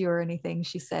upstage you or anything,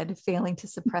 she said, failing to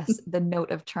suppress the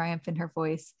note of triumph in her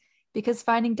voice, because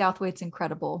finding Douthwaite's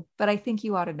incredible, but I think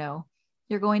you ought to know.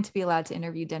 You're going to be allowed to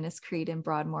interview Dennis Creed in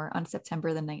Broadmoor on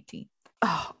September the 19th.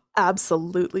 Oh,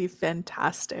 absolutely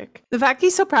fantastic. The fact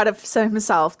he's so proud of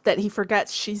himself that he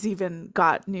forgets she's even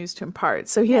got news to impart.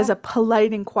 So he has a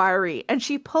polite inquiry and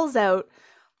she pulls out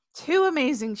 2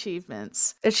 amazing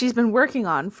achievements that she's been working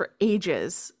on for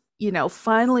ages, you know,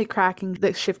 finally cracking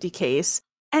the shifty case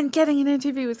and getting an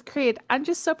interview with Creed. I'm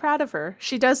just so proud of her.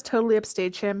 She does totally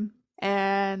upstage him.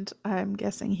 And I'm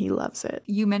guessing he loves it.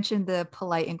 You mentioned the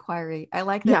polite inquiry. I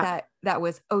like that that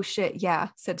was, "Oh shit, yeah,"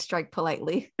 said Strike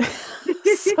politely.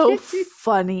 So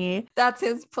funny. That's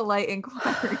his polite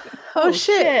inquiry. Oh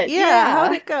shit. Yeah.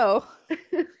 How'd it go?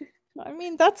 I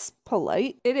mean, that's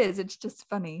polite. It is. It's just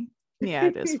funny. Yeah,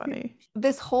 it is funny.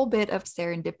 This whole bit of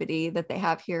serendipity that they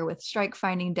have here with Strike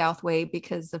finding Douthwaite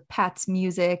because of Pat's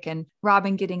music and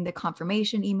Robin getting the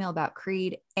confirmation email about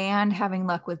Creed and having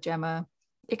luck with Gemma.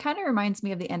 It kind of reminds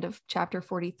me of the end of chapter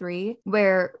 43,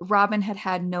 where Robin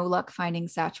had no luck finding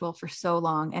Satchel for so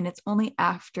long. And it's only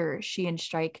after she and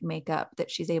Strike make up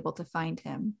that she's able to find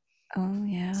him. Oh,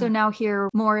 yeah. So now here,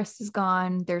 Morris is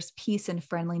gone. There's peace and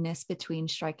friendliness between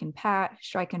Strike and Pat.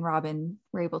 Strike and Robin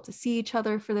were able to see each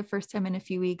other for the first time in a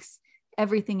few weeks.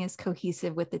 Everything is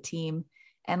cohesive with the team.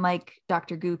 And like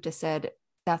Dr. Gupta said,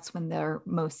 that's when they're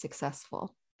most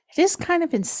successful. It is kind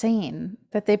of insane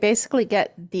that they basically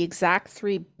get the exact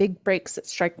 3 big breaks that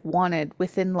Strike wanted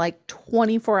within like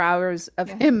 24 hours of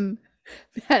him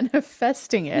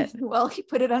manifesting it. Well, he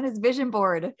put it on his vision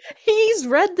board. He's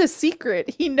read The Secret.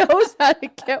 He knows how to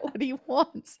get what he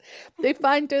wants. They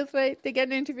find Douthwaite, they get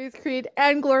an interview with Creed,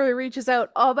 and Gloria reaches out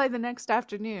all by the next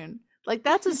afternoon. Like,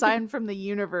 that's a sign from the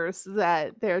universe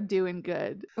that they're doing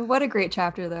good. What a great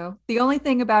chapter, though. The only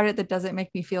thing about it that doesn't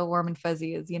make me feel warm and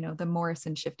fuzzy is, you know, the Morris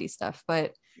and Shifty stuff.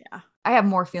 But yeah, I have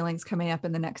more feelings coming up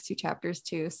in the next 2 chapters,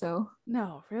 too. So,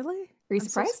 no, really? Are you I'm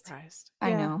surprised? So surprised.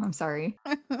 I know. I'm sorry.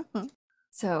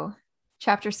 So,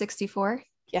 chapter 64.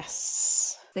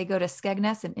 Yes. They go to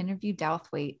Skegness and interview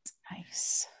Douthwaite.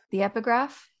 Nice. The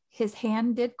epigraph: his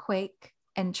hand did quake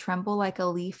and tremble like a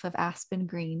leaf of aspen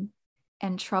green,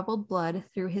 and troubled blood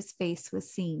through his face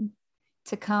was seen,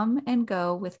 to come and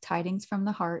go with tidings from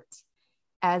the heart,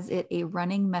 as it a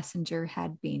running messenger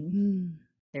had been.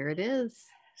 There it is.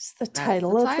 It's the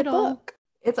title of the book.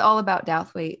 It's all about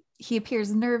Douthwaite. He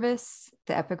appears nervous.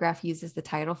 The epigraph uses the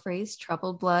title phrase,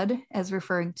 troubled blood, as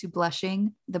referring to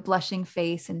blushing. The blushing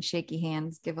face and shaky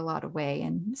hands give a lot away,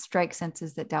 and Strike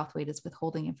senses that Douthwaite is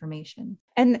withholding information.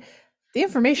 And the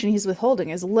information he's withholding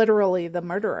is literally the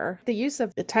murderer. The use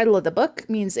of the title of the book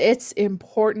means it's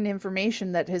important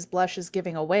information that his blush is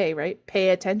giving away, right? Pay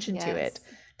attention to it.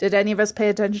 Did any of us pay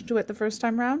attention to it the first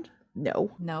time around?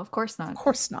 No. No, of course not. Of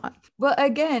course not. Well,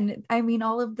 again, I mean,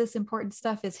 all of this important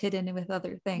stuff is hidden with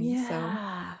other things. Yeah.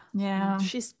 So, yeah.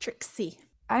 She's tricksy.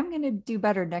 I'm going to do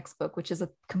better next book, which is a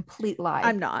complete lie.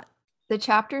 I'm not. The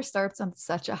chapter starts on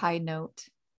such a high note.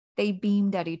 They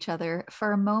beamed at each other.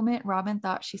 For a moment, Robin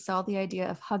thought she saw the idea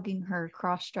of hugging her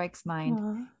cross Strike's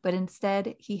mind, but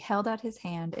instead he held out his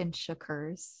hand and shook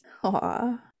hers.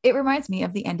 Aww. It reminds me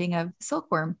of the ending of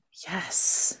Silkworm.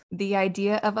 Yes. The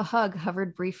idea of a hug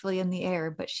hovered briefly in the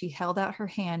air, but she held out her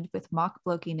hand with mock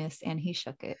blokiness and he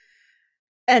shook it.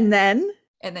 And then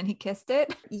he kissed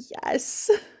it? Yes.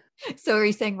 So are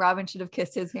you saying Robin should have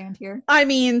kissed his hand here? I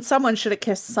mean, someone should have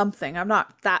kissed something. I'm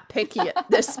not that picky at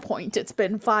this point. It's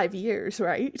been 5 years,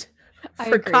 right?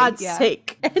 For God's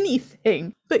sake,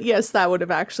 anything. But yes, that would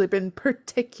have actually been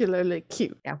particularly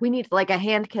cute. Yeah, we need like a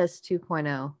hand kiss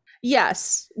 2.0.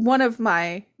 Yes, one of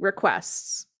my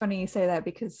requests. Funny you say that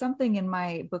because something in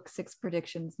my book 6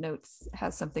 predictions notes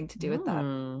has something to do with that.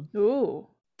 Ooh.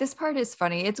 This part is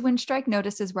funny. It's when Strike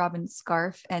notices Robin's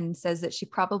scarf and says that she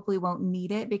probably won't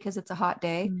need it because it's a hot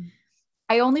day.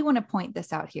 I only want to point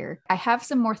this out here. I have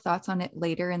some more thoughts on it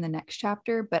later in the next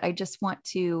chapter, but I just want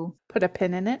to put a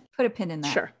pin in it. Put a pin in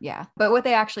that. Sure. Yeah. But what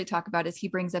they actually talk about is he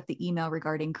brings up the email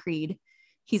regarding Creed.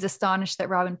 He's astonished that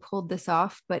Robin pulled this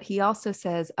off, but he also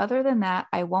says, other than that,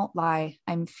 I won't lie.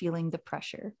 I'm feeling the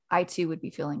pressure. I too would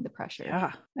be feeling the pressure.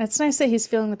 Yeah. It's nice that he's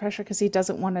feeling the pressure because he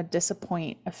doesn't want to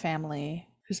disappoint a family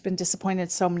who's been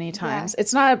disappointed so many times. Yeah.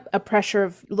 It's not a pressure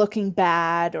of looking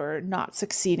bad or not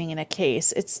succeeding in a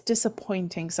case. It's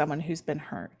disappointing someone who's been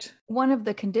hurt. One of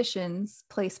the conditions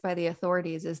placed by the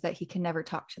authorities is that he can never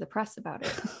talk to the press about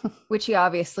it, which he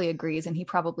obviously agrees and he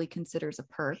probably considers a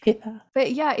perk. Yeah.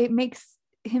 But yeah, it makes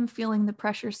him feeling the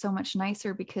pressure so much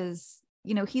nicer because,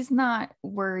 you know, he's not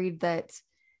worried that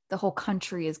the whole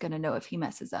country is going to know if he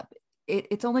messes up.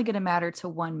 It's only going to matter to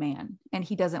one man, and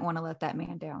he doesn't want to let that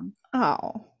man down.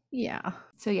 Oh, yeah.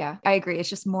 So yeah, I agree. It's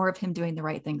just more of him doing the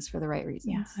right things for the right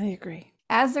reasons. Yeah, I agree.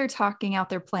 As they're talking out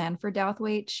their plan for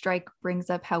Douthwaite, Strike brings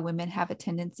up how women have a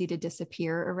tendency to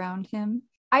disappear around him.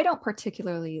 I don't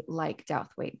particularly like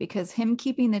Douthwaite because him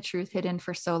keeping the truth hidden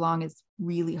for so long is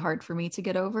really hard for me to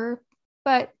get over.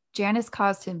 But Janice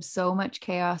caused him so much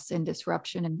chaos and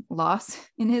disruption and loss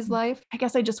in his life. I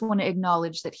guess I just want to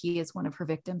acknowledge that he is one of her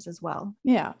victims as well.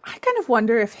 Yeah. I kind of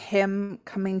wonder if him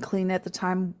coming clean at the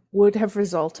time would have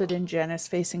resulted in Janice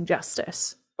facing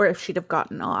justice or if she'd have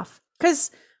gotten off.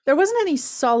 Because there wasn't any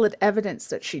solid evidence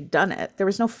that she'd done it. There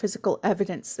was no physical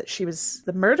evidence that she was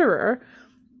the murderer.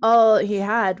 All he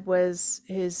had was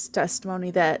his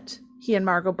testimony that he and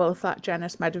Margot both thought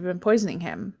Janice might have been poisoning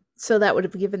him. So that would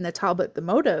have given the Talbot the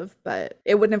motive, but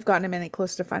it wouldn't have gotten him any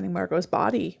closer to finding Margot's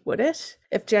body, would it?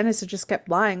 If Janice had just kept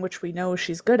lying, which we know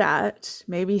she's good at,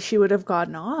 maybe she would have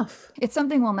gotten off. It's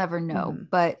something we'll never know,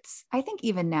 but I think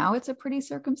even now it's a pretty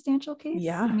circumstantial case.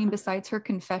 Yeah. I mean, besides her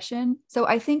confession. So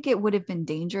I think it would have been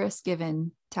dangerous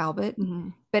given Talbot,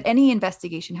 but any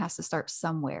investigation has to start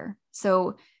somewhere.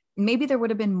 So maybe there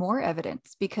would have been more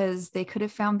evidence because they could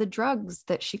have found the drugs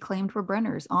that she claimed were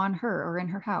Brenner's on her or in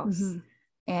her house.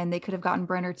 And they could have gotten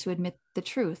Brenner to admit the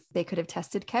truth. They could have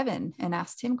tested Kevin and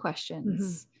asked him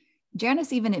questions.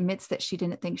 Janice even admits that she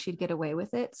didn't think she'd get away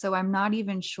with it. So I'm not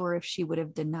even sure if she would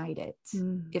have denied it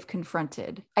if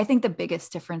confronted. I think the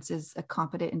biggest difference is a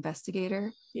competent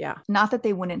investigator. Yeah. Not that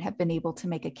they wouldn't have been able to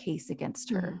make a case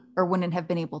against her or wouldn't have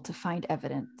been able to find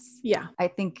evidence. Yeah. I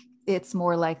think it's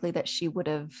more likely that she would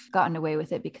have gotten away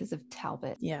with it because of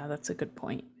Talbot. Yeah, that's a good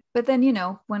point. But then, you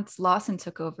know, once Lawson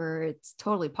took over, it's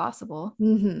totally possible.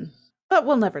 But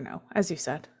we'll never know, as you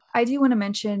said. I do want to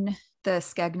mention the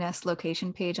Skegness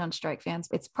location page on Strike Fans.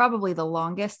 It's probably the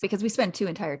longest because we spent 2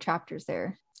 entire chapters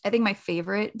there. I think my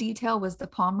favorite detail was the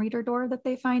palm reader door that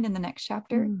they find in the next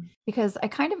chapter, because I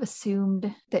kind of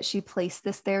assumed that she placed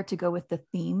this there to go with the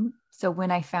theme. So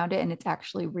when I found it and it's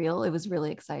actually real, it was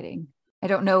really exciting. I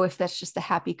don't know if that's just a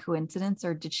happy coincidence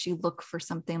or did she look for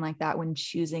something like that when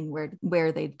choosing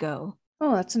where they'd go?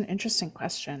 Oh, that's an interesting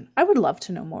question. I would love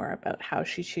to know more about how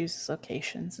she chooses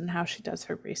locations and how she does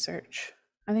her research.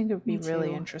 I think it would be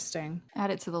really interesting. Add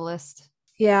it to the list.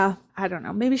 Yeah, I don't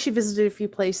know. Maybe she visited a few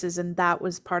places and that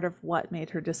was part of what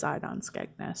made her decide on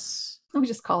Skegness. Let me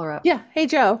just call her up. Yeah. Hey,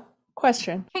 Joe.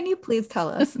 Question. Can you please tell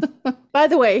us? By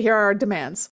the way, here are our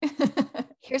demands.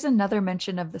 Here's another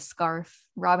mention of the scarf.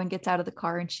 Robin gets out of the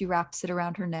car and she wraps it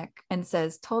around her neck and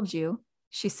says, "Told you,"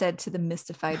 she said to the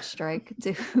mystified Strike,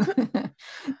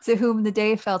 to whom the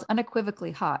day felt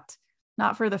unequivocally hot,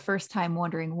 not for the first time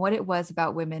wondering what it was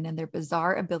about women and their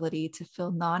bizarre ability to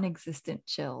feel non-existent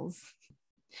chills.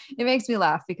 It makes me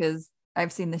laugh because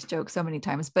I've seen this joke so many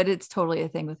times, but it's totally a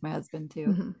thing with my husband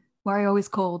too. Why are you always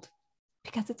cold?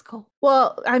 Because it's cold.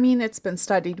 Well, I mean, it's been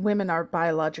studied. Women are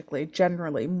biologically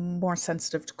generally more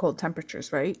sensitive to cold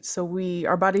temperatures, right? So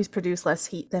our bodies produce less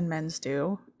heat than men's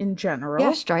do in general.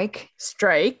 Yeah, strike.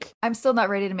 Strike. I'm still not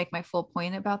ready to make my full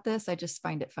point about this. I just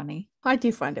find it funny. I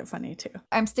do find it funny too.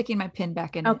 I'm sticking my pin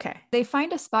back in. Okay. It. They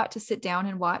find a spot to sit down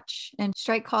and watch, and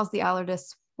Strike calls the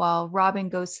Allardyce while Robin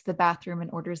goes to the bathroom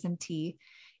and orders them tea.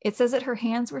 It says that her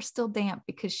hands were still damp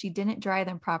because she didn't dry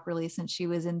them properly since she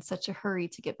was in such a hurry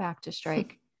to get back to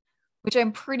Strike. Which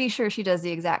I'm pretty sure she does the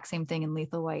exact same thing in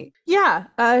Lethal White. Yeah,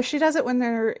 she does it when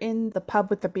they're in the pub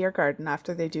with the beer garden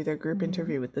after they do their group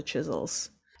interview with the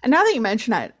Chisels. And now that you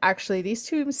mention it, actually, these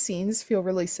two scenes feel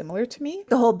really similar to me.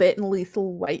 The whole bit in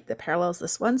Lethal White that parallels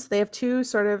this one. So they have two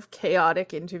sort of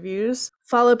chaotic interviews,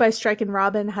 followed by Strike and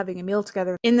Robin having a meal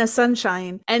together in the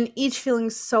sunshine, and each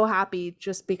feeling so happy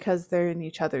just because they're in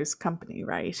each other's company,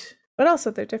 right? But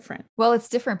also they're different. Well, it's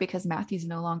different because Matthew's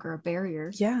no longer a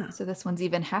barrier. Yeah. So this one's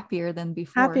even happier than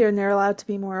before. Happier, and they're allowed to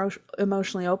be more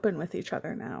emotionally open with each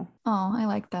other now. Oh, I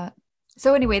like that.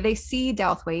 So anyway, they see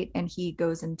Douthwaite and he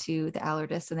goes into the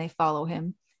Allardyce and they follow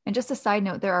him. And just a side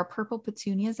note, there are purple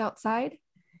petunias outside.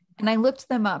 And I looked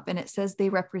them up and it says they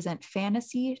represent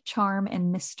fantasy, charm,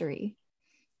 and mystery.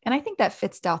 And I think that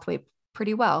fits Douthwaite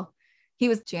pretty well. He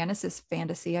was Janice's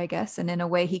fantasy, I guess, and in a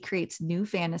way he creates new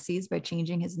fantasies by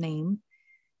changing his name.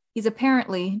 He's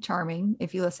apparently charming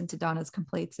if you listen to Donna's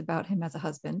complaints about him as a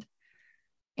husband.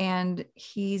 And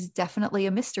he's definitely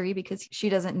a mystery because she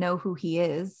doesn't know who he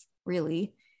is,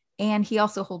 really. And he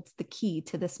also holds the key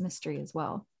to this mystery as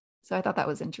well. So I thought that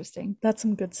was interesting. That's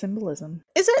some good symbolism.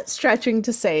 Is it stretching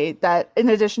to say that in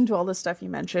addition to all the stuff you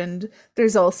mentioned,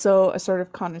 there's also a sort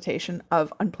of connotation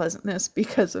of unpleasantness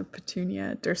because of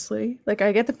Petunia Dursley? Like,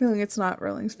 I get the feeling it's not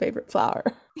Rowling's favorite flower.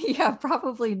 Yeah,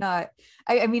 probably not.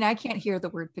 I mean, I can't hear the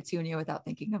word Petunia without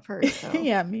thinking of her. So.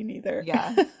 Yeah, me neither.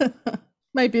 Yeah.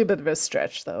 Might be a bit of a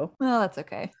stretch, though. Well, that's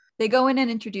okay. They go in and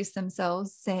introduce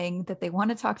themselves, saying that they want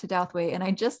to talk to Douthwaite. And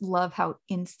I just love how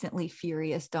instantly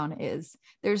furious Donna is.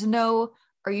 There's no,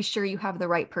 are you sure you have the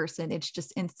right person? It's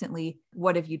just instantly,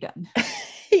 what have you done?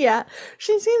 Yeah,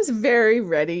 she seems very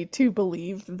ready to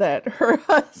believe that her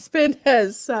husband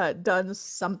has done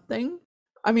something.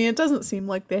 I mean, it doesn't seem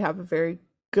like they have a very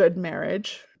good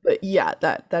marriage. But yeah,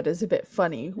 that is a bit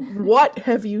funny. What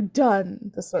have you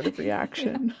done? The sort of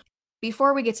reaction. Yeah.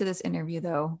 Before we get to this interview,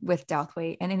 though, with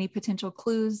Douthwaite and any potential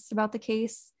clues about the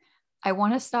case, I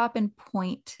want to stop and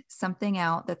point something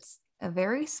out that's a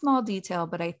very small detail,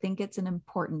 but I think it's an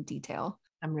important detail.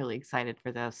 I'm really excited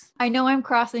for this. I know I'm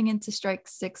crossing into strike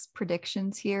 6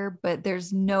 predictions here, but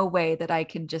there's no way that I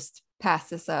can just pass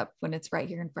this up when it's right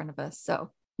here in front of us.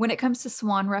 So when it comes to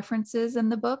Swan references in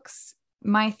the books,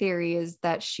 my theory is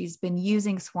that she's been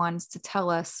using swans to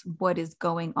tell us what is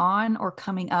going on or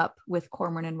coming up with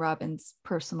Cormoran and Robin's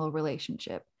personal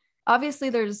relationship.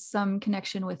 Obviously, there's some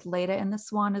connection with Leda and the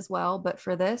swan as well, but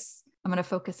for this, I'm going to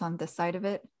focus on this side of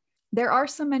it. There are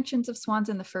some mentions of swans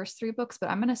in the first 3 books,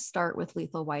 but I'm going to start with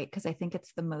Lethal White because I think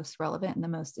it's the most relevant and the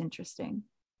most interesting.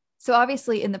 So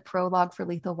obviously in the prologue for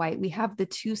Lethal White, we have the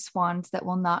 2 swans that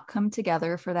will not come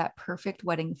together for that perfect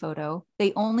wedding photo.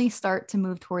 They only start to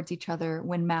move towards each other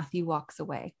when Matthew walks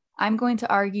away. I'm going to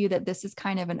argue that this is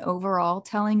kind of an overall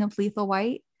telling of Lethal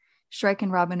White. Strike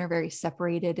and Robin are very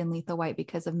separated in Lethal White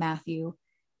because of Matthew,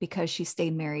 because she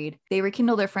stayed married. They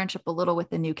rekindle their friendship a little with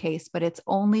the new case, but it's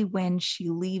only when she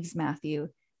leaves Matthew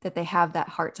that they have that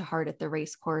heart-to-heart at the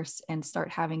race course and start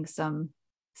having some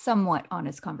somewhat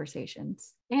honest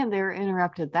conversations. And they were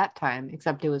interrupted that time,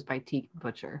 except it was by Tegan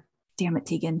Butcher. Damn it,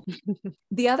 Tegan.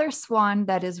 The other swan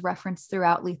that is referenced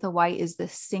throughout Lethal White is the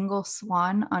single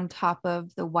swan on top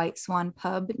of the White Swan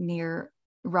pub near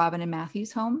Robin and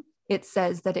Matthew's home. It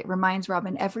says that it reminds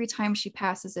Robin every time she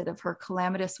passes it of her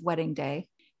calamitous wedding day.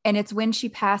 And it's when she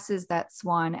passes that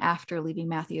swan after leaving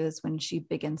Matthew is when she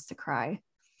begins to cry.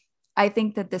 I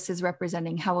think that this is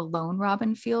representing how alone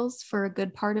Robin feels for a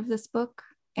good part of this book.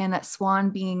 And that swan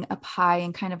being up high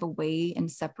and kind of away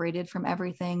and separated from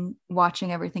everything,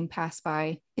 watching everything pass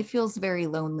by, it feels very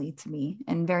lonely to me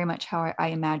and very much how I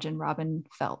imagine Robin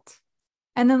felt.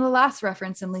 And then the last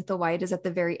reference in Lethal White is at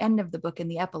the very end of the book in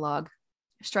the epilogue.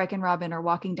 Strike and Robin are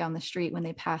walking down the street when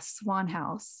they pass Swan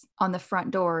House. On the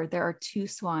front door, there are 2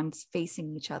 swans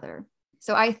facing each other.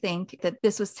 So I think that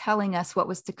this was telling us what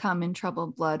was to come in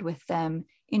Troubled Blood with them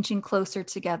inching closer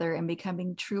together and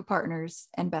becoming true partners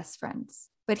and best friends.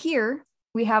 But here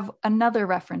we have another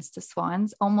reference to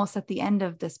swans almost at the end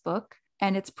of this book,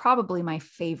 and it's probably my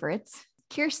favorite.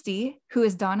 Kirsty, who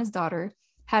is Donna's daughter,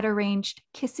 had arranged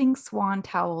kissing swan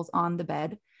towels on the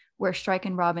bed where Strike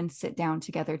and Robin sit down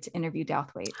together to interview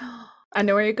Douthwaite. I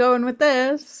know where you're going with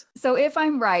this. So if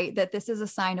I'm right that this is a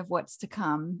sign of what's to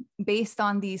come, based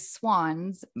on these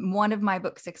swans, one of my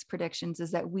book 6 predictions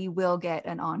is that we will get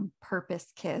an on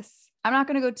purpose kiss. I'm not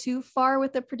going to go too far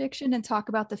with the prediction and talk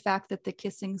about the fact that the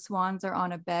kissing swans are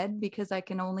on a bed, because I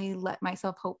can only let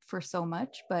myself hope for so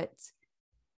much, but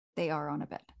they are on a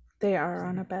bed. They are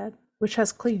on a bed, which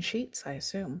has clean sheets, I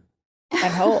assume.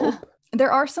 And hope.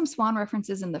 There are some swan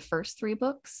references in the first 3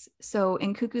 books. So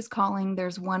in Cuckoo's Calling,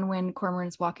 there's one when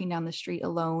Cormoran's walking down the street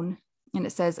alone, and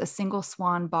it says, a single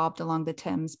swan bobbed along the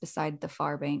Thames beside the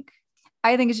far bank.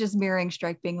 I think it's just mirroring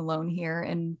Strike being alone here.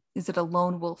 And is it a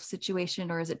lone wolf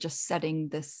situation, or is it just setting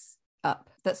this up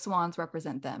that swans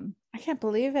represent them? I can't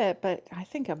believe it, but I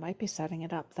think it might be setting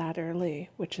it up that early,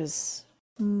 which is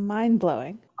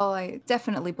mind-blowing. Oh, I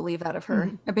definitely believe that of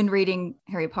her. I've been reading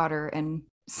Harry Potter, and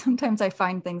sometimes I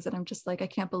find things that I'm just like, I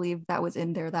can't believe that was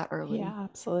in there that early. Yeah,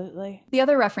 absolutely. The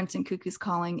other reference in Cuckoo's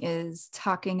Calling is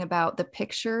talking about the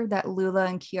picture that Lula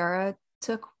and Kiara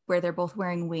took where they're both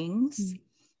wearing wings.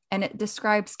 And it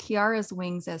describes Kiara's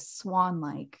wings as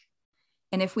swan-like.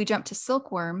 And if we jump to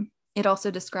Silkworm, it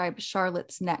also describes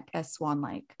Charlotte's neck as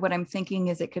swan-like. What I'm thinking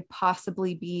is it could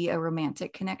possibly be a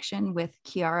romantic connection with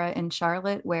Kiara and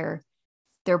Charlotte, where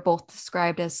they're both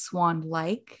described as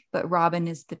swan-like, but Robin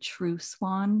is the true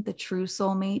swan, the true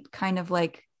soulmate, kind of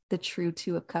like the true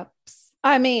Two of Cups.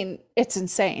 I mean, it's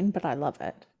insane, but I love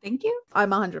it. Thank you.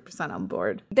 I'm 100% on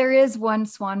board. There is one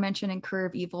swan mention in Career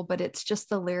of Evil, but it's just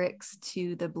the lyrics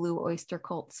to the Blue Oyster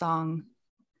Cult song.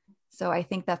 So I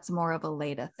think that's more of a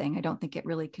Leda thing. I don't think it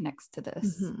really connects to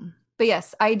this. But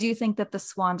yes, I do think that the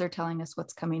swans are telling us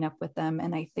what's coming up with them.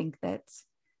 And I think that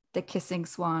the kissing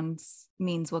swans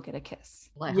means we'll get a kiss.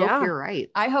 Well, I hope you're right.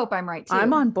 I hope I'm right too.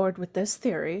 I'm on board with this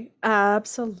theory.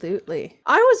 Absolutely.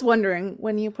 I was wondering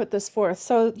when you put this forth,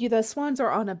 so the swans are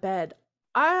on a bed.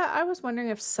 I was wondering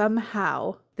if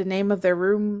somehow the name of their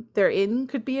room they're in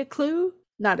could be a clue.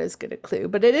 Not as good a clue,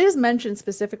 but it is mentioned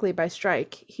specifically by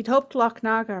Strike. He'd hoped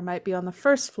Lochnagar might be on the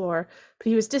first floor, but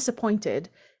he was disappointed.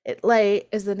 It lay,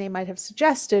 as the name might have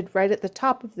suggested, right at the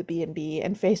top of the B&B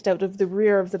and faced out of the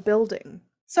rear of the building.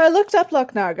 So I looked up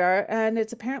Lochnagar, and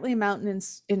it's apparently a mountain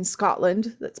in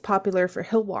Scotland that's popular for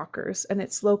hill walkers, and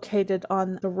it's located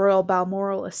on the Royal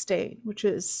Balmoral Estate, which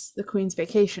is the Queen's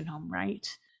vacation home, right?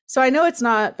 So I know it's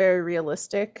not very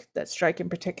realistic that Strike in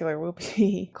particular will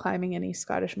be climbing any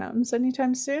Scottish mountains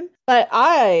anytime soon. But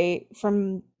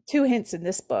from 2 hints in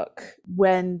this book,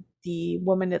 when the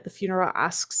woman at the funeral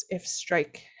asks if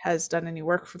Strike has done any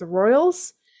work for the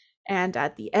royals, and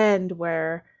at the end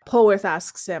where Polwarth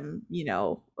asks him,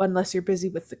 unless you're busy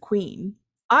with the Queen,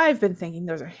 I've been thinking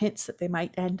those are hints that they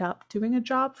might end up doing a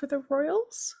job for the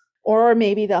royals. Or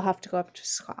maybe they'll have to go up to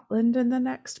Scotland in the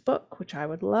next book, which I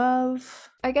would love.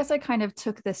 I guess I kind of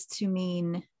took this to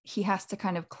mean he has to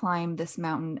kind of climb this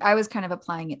mountain. I was kind of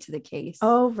applying it to the case.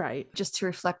 Oh, right. Just to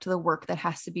reflect the work that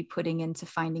has to be putting into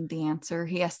finding the answer.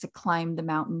 He has to climb the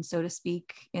mountain, so to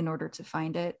speak, in order to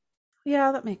find it.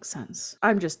 Yeah, that makes sense.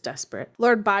 I'm just desperate.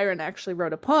 Lord Byron actually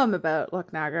wrote a poem about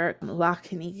Lochnagar,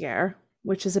 Lochnagar,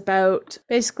 which is about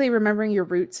basically remembering your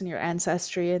roots and your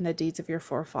ancestry and the deeds of your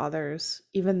forefathers,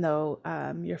 even though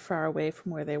you're far away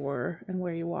from where they were and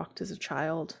where you walked as a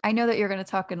child. I know that you're going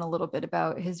to talk in a little bit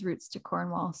about his roots to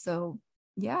Cornwall. So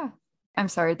yeah, I'm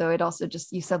sorry though. It also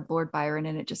you said Lord Byron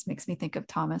and it just makes me think of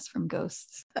Thomas from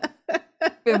Ghosts.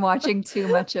 Been watching too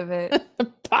much of it.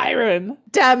 Byron,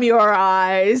 damn your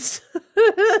eyes.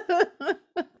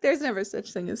 There's never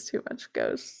such thing as too much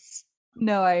Ghosts.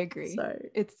 No, I agree.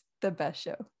 Sorry. It's the best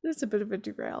show. It's a bit of a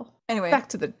derail. Anyway, back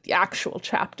to the actual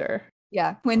chapter.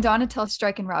 Yeah, when Donna tells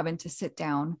Strike and Robin to sit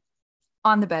down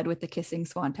on the bed with the kissing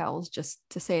swan towels, just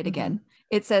to say it again,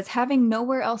 it says, having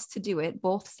nowhere else to do it,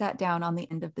 both sat down on the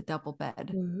end of the double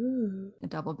bed. Ooh. The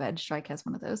double bed. Strike has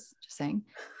one of those, just saying.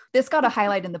 This got a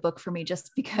highlight in the book for me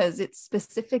just because it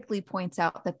specifically points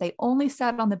out that they only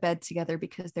sat on the bed together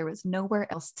because there was nowhere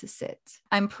else to sit.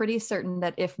 I'm pretty certain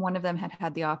that if one of them had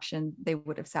had the option, they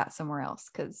would have sat somewhere else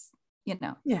because,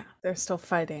 Yeah, they're still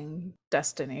fighting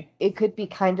destiny. It could be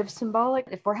kind of symbolic.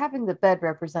 If we're having the bed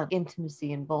represent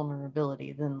intimacy and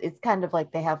vulnerability, then it's kind of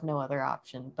like they have no other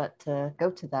option but to go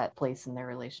to that place in their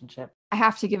relationship. I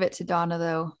have to give it to Donna,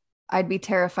 though. I'd be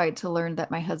terrified to learn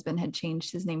that my husband had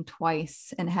changed his name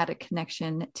twice and had a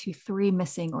connection to 3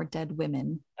 missing or dead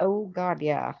women. Oh God,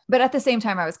 yeah. But at the same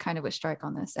time, I was kind of with Strike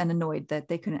on this and annoyed that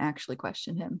they couldn't actually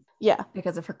question him Yeah.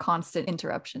 because of her constant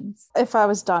interruptions. If I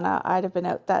was Donna, I'd have been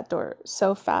out that door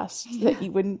so fast Yeah. that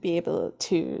you wouldn't be able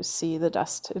to see the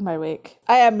dust in my wake.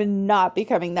 I am not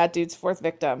becoming that dude's fourth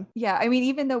victim. Yeah, I mean,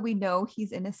 even though we know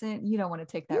he's innocent, you don't want to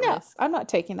take that No, risk. I'm not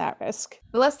taking that risk.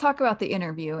 But let's talk about the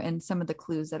interview and some of the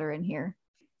clues that are in here.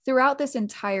 Throughout this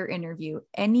entire interview,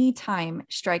 anytime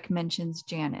Strike mentions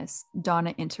Janice,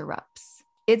 Donna interrupts.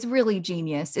 It's really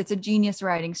genius. It's a genius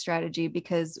writing strategy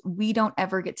because we don't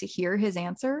ever get to hear his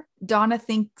answer. Donna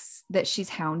thinks that she's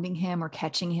hounding him or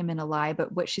catching him in a lie,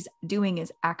 but what she's doing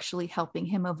is actually helping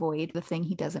him avoid the thing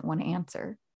he doesn't want to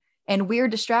answer. And we're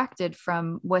distracted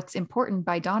from what's important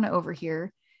by Donna over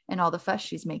here and all the fuss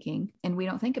she's making, and we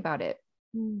don't think about it.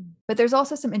 But there's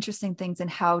also some interesting things in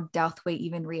how Douthwaite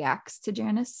even reacts to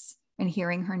Janice and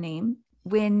hearing her name.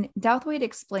 When Douthwaite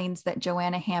explains that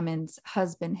Joanna Hammond's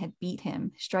husband had beat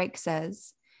him, Strike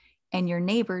says, and your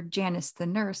neighbor, Janice, the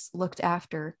nurse, looked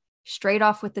after. Straight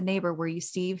off with the neighbor, were you,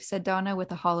 Steve? Said Donna with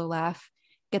a hollow laugh.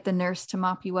 Get the nurse to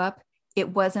mop you up? It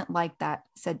wasn't like that,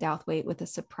 said Douthwaite with a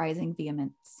surprising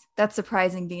vehemence. That's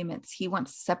surprising vehemence. He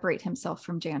wants to separate himself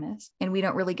from Janice, and we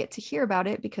don't really get to hear about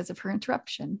it because of her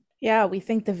interruption. Yeah, we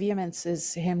think the vehemence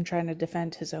is him trying to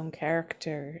defend his own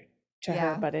character to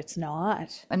her, but it's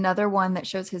not. Another one that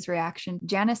shows his reaction.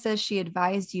 Janice says she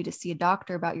advised you to see a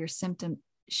doctor about your symptom.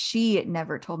 She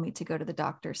never told me to go to the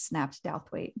doctor, snapped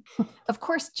Douthwaite. Of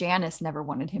course, Janice never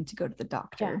wanted him to go to the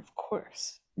doctor. Yeah, of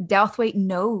course. Douthwaite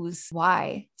knows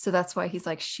why. So that's why he's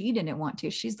like, she didn't want to.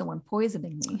 She's the one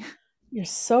poisoning me. You're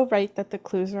so right that the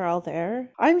clues are all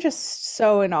there. I'm just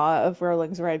so in awe of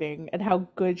Rowling's writing and how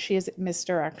good she is at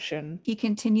misdirection. He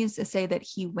continues to say that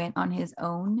he went on his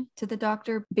own to the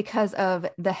doctor because of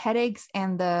the headaches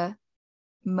and the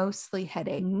mostly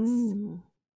headaches.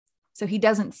 So he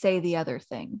doesn't say the other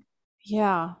thing.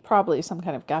 Yeah, probably some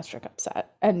kind of gastric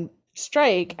upset. And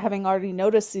Strike, having already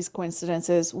noticed these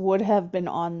coincidences, would have been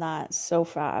on that so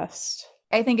fast.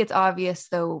 I think it's obvious,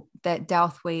 though, that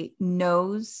Douthwaite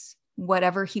knows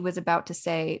whatever he was about to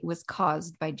say was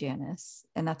caused by Janice,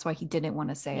 and that's why he didn't want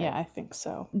to say it. Yeah, I think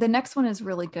so. The next one is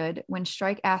really good. When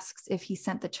Strike asks if he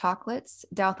sent the chocolates,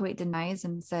 Douthwaite denies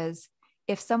and says,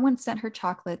 if someone sent her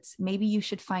chocolates, maybe you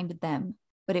should find them,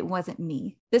 but it wasn't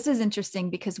me. This is interesting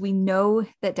because we know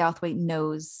that Douthwaite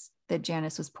knows that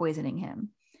Janice was poisoning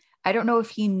him. I don't know if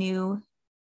he knew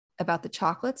about the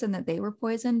chocolates and that they were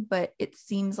poisoned, but it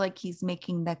seems like he's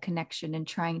making that connection and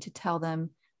trying to tell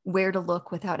them where to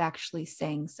look without actually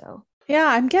saying so. Yeah,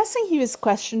 I'm guessing he was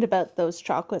questioned about those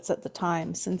chocolates at the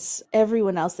time, since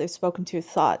everyone else they've spoken to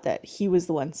thought that he was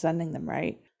the one sending them,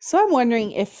 right? So I'm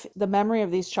wondering if the memory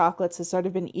of these chocolates has sort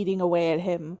of been eating away at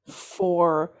him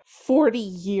for 40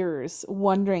 years,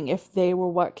 wondering if they were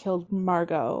what killed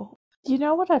Margot. You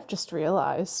know what I've just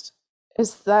realized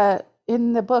is that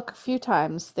in the book, a few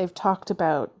times they've talked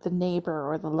about the neighbor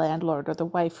or the landlord or the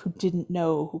wife who didn't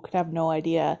know, who could have no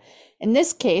idea. In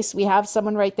this case, we have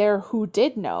someone right there who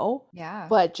did know,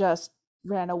 but just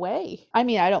ran away. I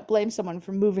mean, I don't blame someone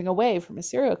for moving away from a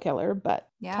serial killer, but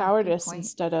cowardice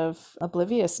instead of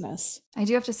obliviousness. I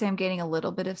do have to say I'm gaining a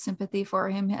little bit of sympathy for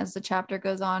him as the chapter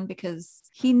goes on, because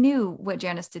he knew what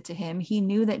Janice did to him. He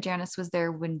knew that Janice was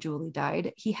there when Julie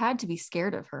died. He had to be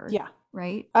scared of her. Yeah.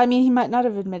 Right? I mean, he might not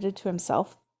have admitted to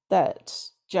himself that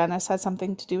Janice had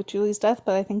something to do with Julie's death,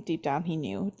 but I think deep down he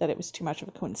knew that it was too much of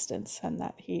a coincidence and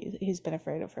that he's been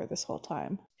afraid of her this whole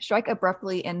time. Strike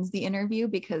abruptly ends the interview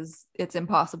because it's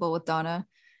impossible with Donna,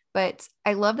 but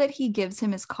I love that he gives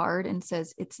him his card and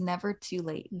says it's never too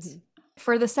late. Mm-hmm.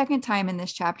 For the second time in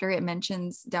this chapter, it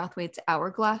mentions Douthwaite's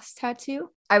hourglass tattoo.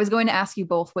 I was going to ask you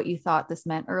both what you thought this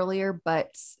meant earlier,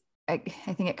 but I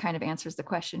think it kind of answers the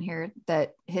question here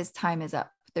that his time is up.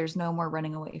 There's no more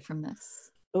running away from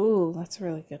this. Oh, that's a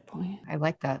really good point. I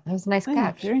like that. That was a nice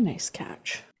catch. Very nice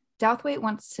catch. Douthwaite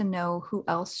wants to know who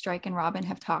else Strike and Robin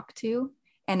have talked to.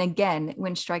 And again,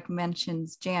 when Strike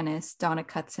mentions Janice, Donna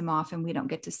cuts him off and we don't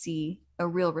get to see a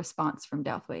real response from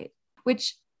Douthwaite,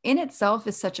 which in itself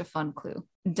is such a fun clue.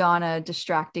 Donna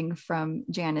distracting from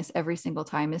Janice every single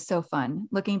time is so fun.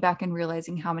 Looking back and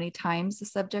realizing how many times the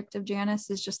subject of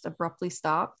Janice is just abruptly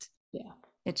stopped. Yeah.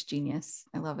 It's genius.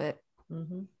 I love it.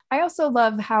 Mm-hmm. I also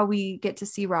love how we get to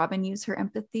see Robin use her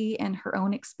empathy and her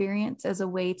own experience as a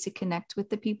way to connect with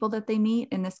the people that they meet.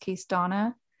 In this case,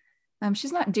 Donna.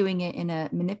 She's not doing it in a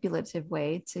manipulative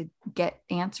way to get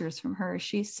answers from her.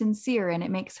 She's sincere and it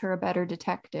makes her a better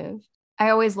detective. I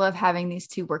always love having these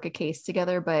two work a case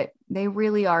together, but they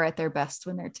really are at their best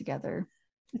when they're together.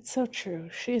 It's so true.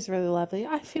 She's really lovely.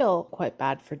 I feel quite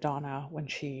bad for Donna when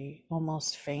she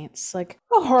almost faints. Like,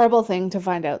 a horrible thing to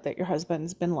find out that your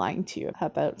husband's been lying to you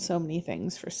about so many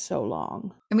things for so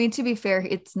long. I mean, to be fair,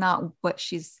 it's not what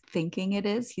she's thinking it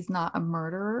is. He's not a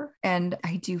murderer. And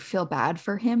I do feel bad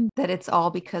for him that it's all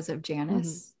because of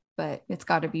Janice, but it's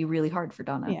got to be really hard for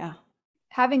Donna. Yeah.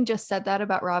 Having just said that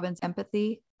about Robin's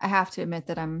empathy, I have to admit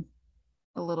that I'm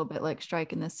a little bit like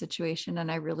Strike in this situation,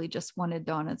 and I really just wanted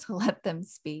Donna to let them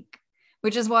speak,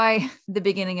 which is why the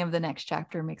beginning of the next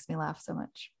chapter makes me laugh so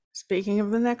much. Speaking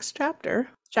of the next chapter,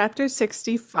 chapter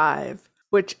 65,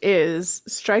 which is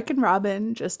Strike and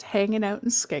Robin just hanging out in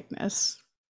Skegness,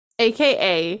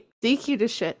 aka the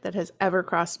cutest shit that has ever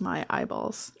crossed my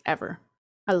eyeballs, ever.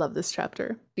 I love this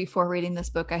chapter. Before reading this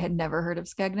book, I had never heard of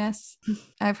Skegness.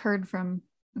 I've heard from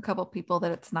a couple people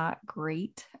that it's not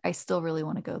great. I still really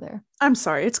want to go there. I'm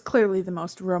sorry, it's clearly the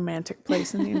most romantic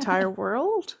place in the entire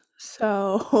world.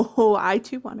 So I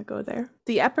too want to go there.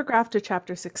 The epigraph to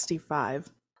chapter 65.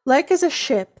 Like as a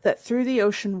ship that through the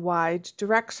ocean wide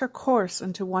directs her course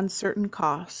unto one certain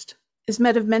cost, is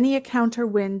met of many a counter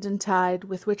wind and tide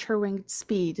with which her winged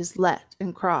speed is let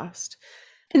and crossed,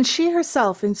 and she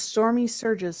herself in stormy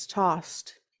surges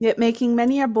tossed, yet making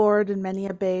many a board and many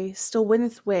a bay, still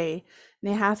winneth way,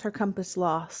 ne hath her compass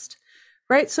lost.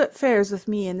 Right so it fares with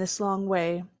me in this long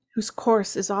way, whose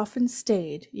course is often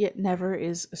stayed, yet never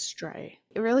is astray.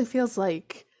 It really feels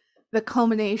like the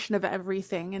culmination of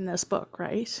everything in this book,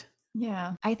 right?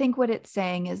 Yeah. I think what it's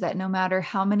saying is that no matter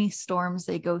how many storms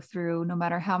they go through, no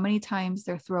matter how many times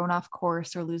they're thrown off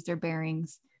course or lose their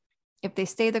bearings, if they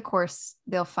stay the course,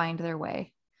 they'll find their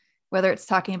way. Whether it's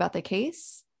talking about the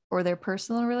case or their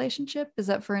personal relationship is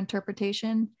up for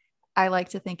interpretation. I like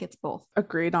to think it's both.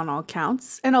 Agreed on all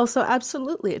counts. And also,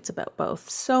 absolutely, it's about both.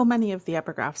 So many of the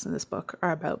epigraphs in this book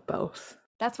are about both.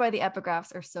 That's why the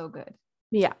epigraphs are so good.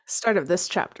 Yeah, start of this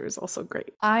chapter is also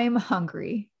great. I'm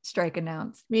hungry, Strike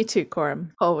announced. Me too,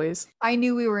 Coram. Always. I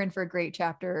knew we were in for a great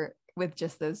chapter with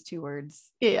just those two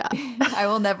words. Yeah. I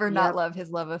will never not love his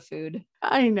love of food.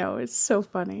 I know, it's so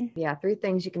funny. Yeah, 3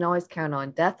 things you can always count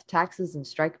on: death, taxes, and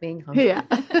Strike being hungry. Yeah.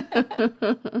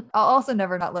 I'll also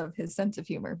never not love his sense of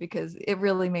humor, because it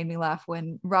really made me laugh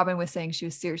when Robin was saying she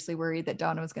was seriously worried that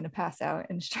Donna was going to pass out,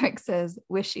 and Strike says,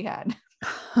 wish she had.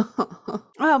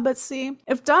 Well, but see,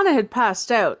 if Donna had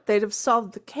passed out, they'd have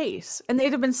solved the case, and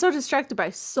they'd have been so distracted by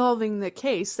solving the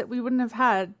case that we wouldn't have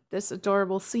had this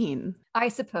adorable scene. I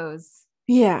suppose.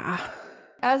 Yeah.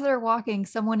 As they're walking,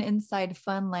 someone inside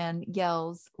Funland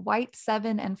yells, White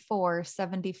 7 and 4,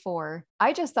 74.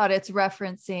 I just thought it's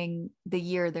referencing the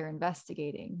year they're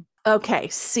investigating. Okay,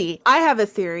 see, I have a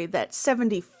theory that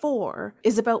 74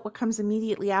 is about what comes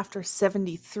immediately after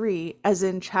 73, as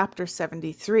in chapter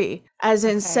 73, as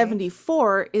in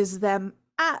 74 is them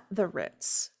at the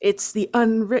Ritz. It's the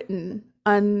unwritten,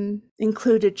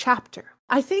 unincluded chapter.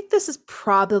 I think this is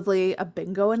probably a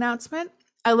bingo announcement.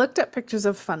 I looked at pictures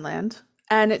of Funland,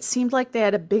 and it seemed like they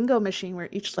had a bingo machine where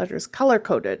each letter is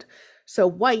color-coded. So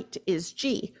white is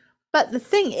G. But the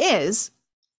thing is,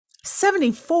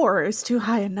 74 is too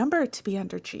high a number to be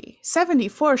under G.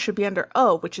 74 should be under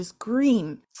O, which is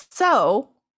green. So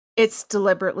it's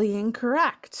deliberately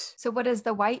incorrect. So what does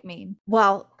the white mean?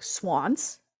 Well,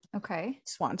 swans. Okay.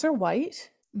 Swans are white.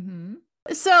 Mm-hmm.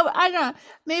 So I don't know.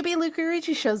 Maybe Luca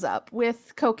Ricci shows up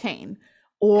with cocaine,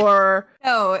 or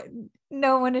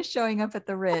no one is showing up at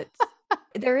the Ritz.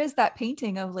 There is that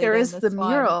painting of Leda. There is the Swan.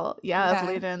 mural, of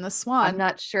Leda and the Swan. I'm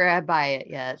not sure I buy it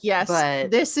yet. Yes,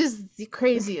 but this is the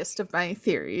craziest of my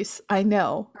theories. I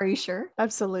know. Are you sure?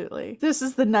 Absolutely. This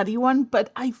is the nutty one, but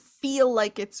I feel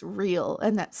like it's real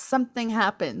and that something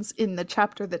happens in the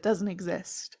chapter that doesn't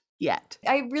exist yet.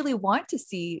 I really want to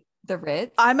see the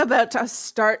Ritz. I'm about to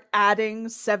start adding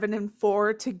 7 and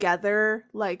 4 together,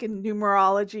 like in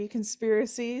numerology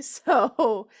conspiracy.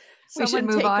 So we should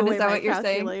move on. Is that what you're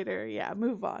saying? Yeah,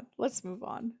 move on. Let's move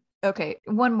on. Okay,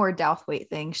 one more Douthwaite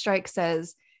thing. Strike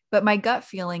says, but my gut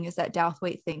feeling is that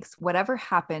Douthwaite thinks whatever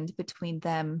happened between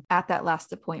them at that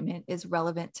last appointment is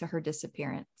relevant to her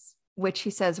disappearance, which he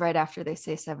says right after they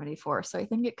say 74. So I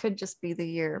think it could just be the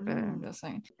year, but I'm just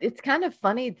saying. It's kind of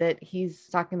funny that he's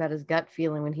talking about his gut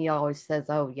feeling when he always says,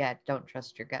 oh yeah, don't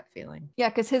trust your gut feeling. Yeah,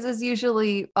 because his is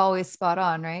usually always spot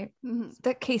on, right? Mm-hmm.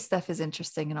 That case stuff is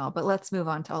interesting and all, but let's move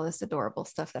on to all this adorable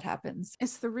stuff that happens.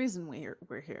 It's the reason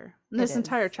we're here. This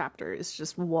entire chapter is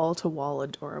just wall to wall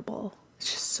adorable.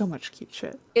 It's just so much cute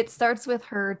shit. It starts with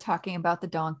her talking about the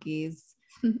donkeys.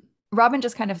 Robin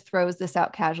just kind of throws this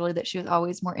out casually that she was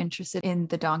always more interested in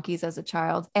the donkeys as a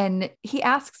child. And he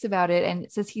asks about it and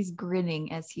it says he's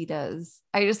grinning as he does.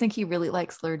 I just think he really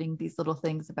likes learning these little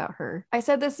things about her. I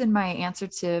said this in my answer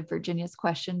to Virginia's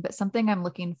question, but something I'm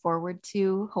looking forward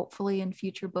to, hopefully in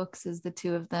future books, is the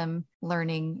two of them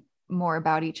learning more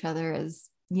about each other as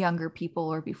younger people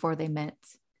or before they met.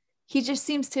 He just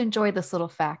seems to enjoy this little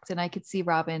fact, and I could see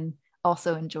Robin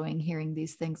also enjoying hearing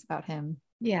these things about him.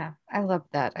 Yeah, I love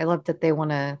that. I love that they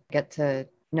want to get to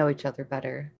know each other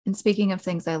better. And speaking of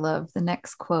things I love, the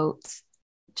next quote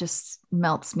just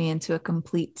melts me into a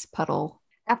complete puddle.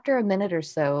 After a minute or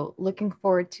so, looking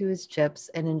forward to his chips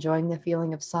and enjoying the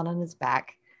feeling of sun on his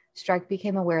back, Strike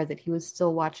became aware that he was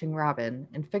still watching Robin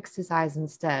and fixed his eyes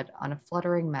instead on a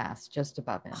fluttering mass just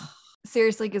above him.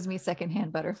 Seriously gives me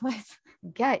secondhand butterflies.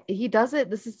 Yeah, he does it.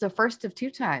 This is the first of 2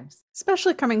 times.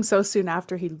 Especially coming so soon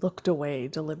after he looked away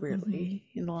deliberately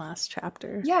in the last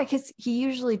chapter. Yeah, because he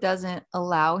usually doesn't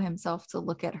allow himself to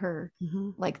look at her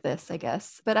like this, I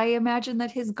guess. But I imagine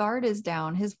that his guard is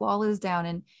down, his wall is down,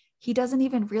 and he doesn't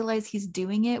even realize he's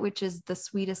doing it, which is the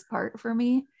sweetest part for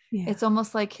me. Yeah. It's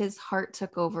almost like his heart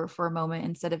took over for a moment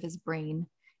instead of his brain.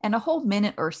 And a whole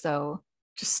minute or so.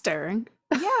 Just staring.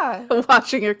 Yeah.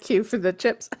 Watching her queue for the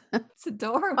chips. It's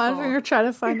adorable. Watching her try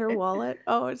to find her wallet.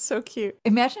 Oh, it's so cute.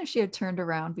 Imagine if she had turned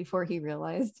around before he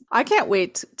realized. I can't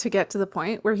wait to get to the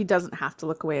point where he doesn't have to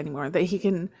look away anymore, that he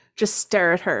can just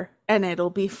stare at her and it'll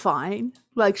be fine.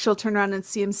 Like she'll turn around and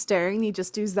see him staring and he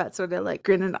just does that sort of like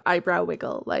grin and eyebrow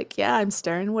wiggle. Like, yeah, I'm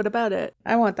staring. What about it?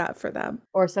 I want that for them.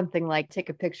 Or something like take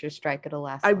a picture, Strike, it'll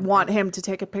last. I want him to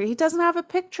take a picture. He doesn't have a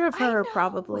picture of her,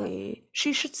 probably.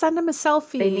 She should send him a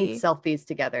selfie. They need selfies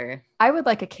together. I would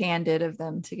like a candid of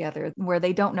them together where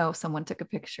they don't know if someone took a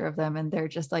picture of them and they're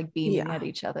just like beaming at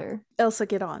each other. Elsa,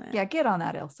 get on it. Yeah, get on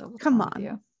that, Elsa. What's Come on.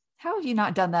 You? How have you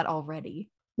not done that already?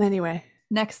 Anyway.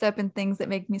 Next up in things that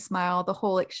make me smile, the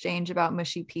whole exchange about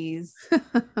mushy peas.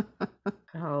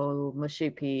 Oh, mushy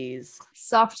peas.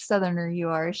 Soft southerner you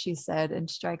are, she said, and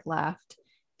Strike laughed.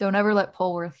 Don't ever let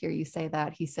Polwarth hear you say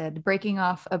that, he said, breaking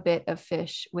off a bit of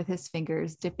fish with his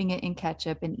fingers, dipping it in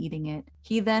ketchup and eating it.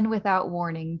 He then, without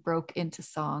warning, broke into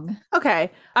song.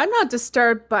 Okay, I'm not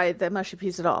disturbed by the mushy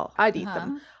peas at all. I'd eat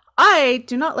them. I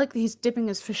do not like that he's dipping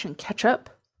his fish in ketchup.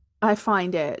 I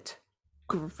find it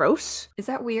gross. Is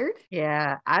that weird?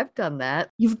 Yeah, I've done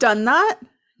that. You've done that?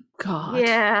 God.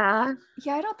 Yeah.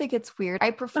 Yeah, I don't think it's weird.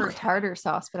 I prefer tartar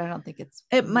sauce, but I don't think it's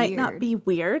It might not be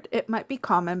weird. It might be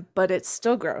common, but it's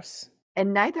still gross.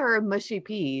 And neither are mushy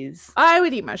peas. I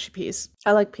would eat mushy peas.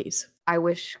 I like peas. I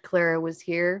wish Clara was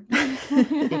here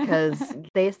because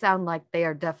they sound like they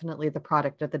are definitely the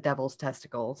product of the devil's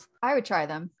testicles. I would try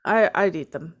them. I'd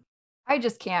eat them. I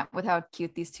just can't with how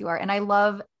cute these two are. And I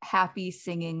love happy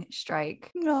singing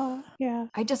Strike. Oh, yeah.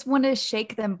 I just want to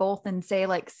shake them both and say,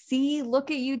 like, see, look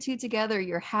at you two together.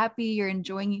 You're happy. You're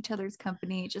enjoying each other's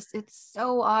company. Just, it's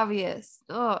so obvious.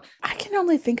 Ugh. I can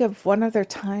only think of one other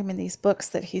time in these books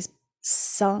that he's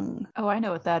sung. Oh, I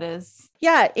know what that is.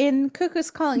 Yeah, in Cuckoo's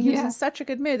Calling, he was in such a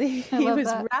good mood. He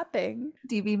was rapping.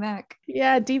 DB Mac.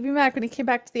 Yeah, DB Mac when he came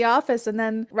back to the office, and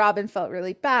then Robin felt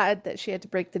really bad that she had to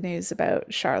break the news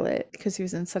about Charlotte because he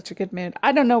was in such a good mood.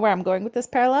 I don't know where I'm going with this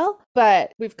parallel,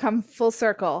 but we've come full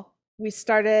circle. We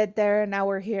started there, and now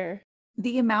we're here.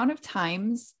 The amount of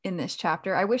times in this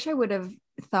chapter, I wish I would have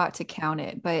thought to count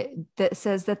it, but that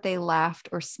says that they laughed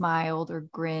or smiled or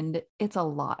grinned. It's a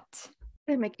lot.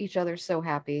 They make each other so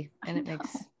happy, and it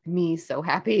makes me so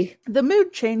happy. The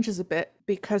mood changes a bit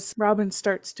because Robin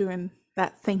starts doing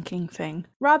that thinking thing.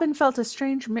 Robin felt a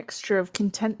strange mixture of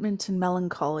contentment and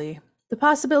melancholy. The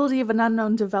possibility of an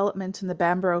unknown development in the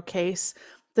Bamborough case,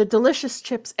 the delicious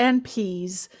chips and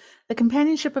peas, the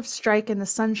companionship of Strike and the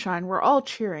sunshine were all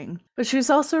cheering, but she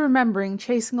was also remembering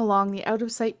chasing along the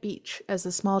out-of-sight beach as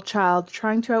a small child,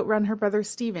 trying to outrun her brother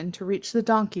Stephen to reach the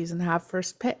donkeys and have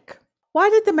first pick. Why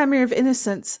did the memory of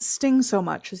innocence sting so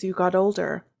much as you got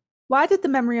older? Why did the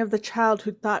memory of the child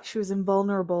who'd thought she was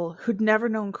invulnerable, who'd never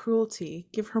known cruelty,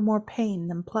 give her more pain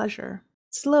than pleasure?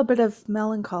 It's a little bit of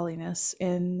melancholiness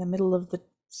in the middle of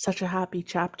such a happy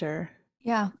chapter.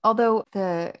 Yeah, although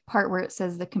the part where it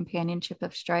says the companionship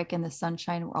of Strike and the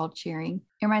sunshine were all cheering,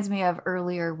 it reminds me of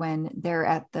earlier when they're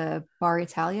at the Bar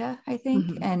Italia, I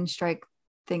think, and Strike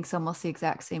thinks almost the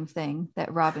exact same thing,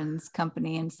 that Robin's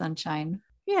company and sunshine.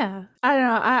 Yeah, I don't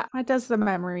know. Why does the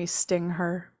memory sting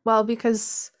her? Well,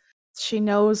 because she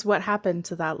knows what happened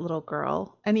to that little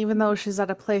girl. And even though she's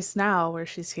at a place now where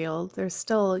she's healed, there's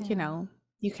still, you know,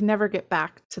 you can never get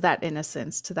back to that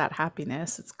innocence, to that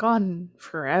happiness. It's gone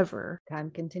forever.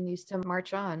 Time continues to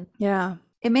march on. Yeah.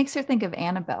 It makes her think of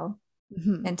Annabelle.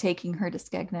 and taking her to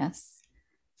Skegness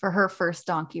for her first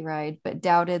donkey ride, but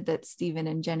doubted that Stephen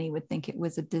and Jenny would think it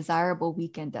was a desirable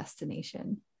weekend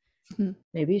destination.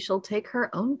 Maybe she'll take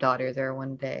her own daughter there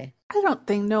one day. I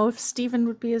don't know if Stephen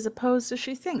would be as opposed as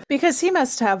she thinks, because he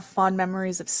must have fond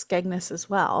memories of Skegness as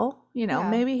well.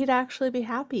 Maybe he'd actually be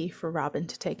happy for Robin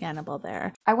to take Annabelle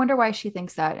there. I wonder why she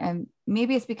thinks that. And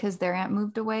maybe it's because their aunt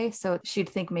moved away, so she'd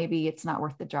think maybe it's not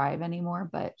worth the drive anymore,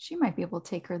 but she might be able to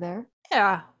take her there.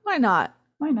 Yeah, why not?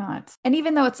 Why not? And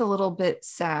even though it's a little bit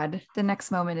sad, the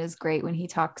next moment is great when he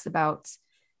talks about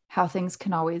how things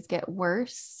can always get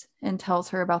worse and tells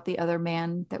her about the other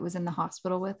man that was in the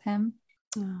hospital with him.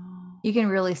 Oh. You can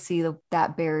really see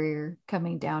that barrier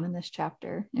coming down in this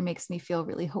chapter. It makes me feel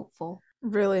really hopeful.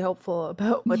 Really hopeful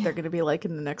about what they're going to be like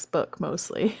in the next book,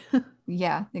 mostly.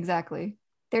 Yeah, exactly.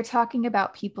 They're talking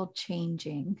about people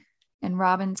changing. And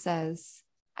Robin says,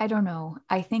 I don't know.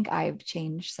 I think I've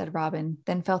changed, said Robin,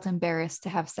 then felt embarrassed to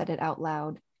have said it out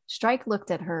loud. Strike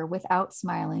looked at her without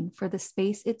smiling for the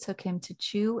space it took him to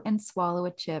chew and swallow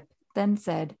a chip, then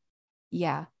said,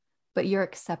 yeah, but you're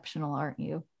exceptional, aren't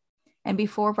you? And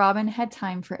before Robin had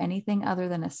time for anything other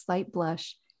than a slight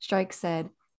blush, Strike said,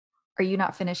 are you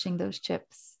not finishing those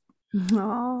chips?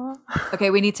 Aww. Okay,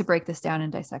 we need to break this down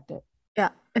and dissect it. Yeah,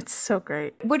 it's so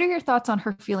great. What are your thoughts on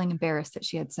her feeling embarrassed that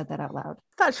she had said that out loud?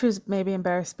 I thought she was maybe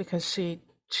embarrassed because she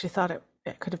thought it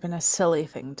could have been a silly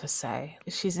thing to say.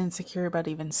 She's insecure about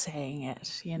even saying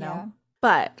it, Yeah.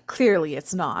 But clearly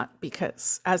it's not,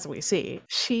 because as we see,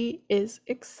 she is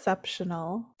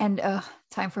exceptional. And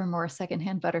time for more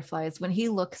secondhand butterflies. When he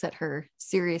looks at her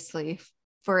seriously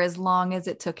for as long as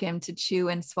it took him to chew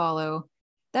and swallow,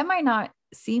 that might not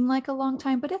seem like a long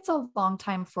time, but it's a long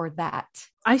time for that.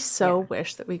 I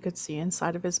wish that we could see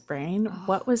inside of his brain.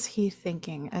 What was he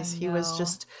thinking as he was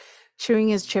just chewing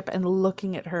his chip and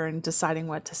looking at her and deciding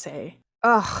what to say?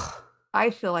 Ugh.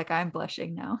 I feel like I'm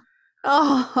blushing now.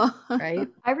 Oh, right.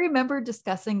 I remember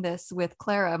discussing this with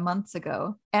Clara months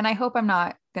ago, and I hope I'm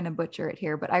not going to butcher it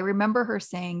here, but I remember her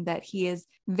saying that he is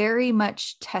very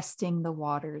much testing the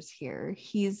waters here.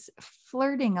 He's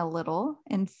flirting a little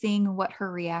and seeing what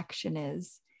her reaction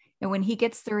is. And when he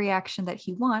gets the reaction that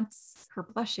he wants, her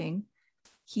blushing,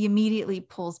 he immediately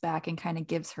pulls back and kind of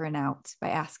gives her an out by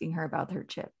asking her about her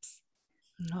chips.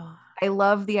 Oh. I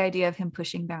love the idea of him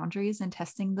pushing boundaries and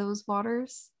testing those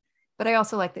waters. But I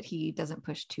also like that he doesn't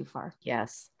push too far.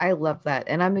 Yes, I love that.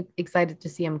 And I'm excited to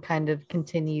see him kind of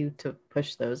continue to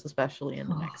push those, especially in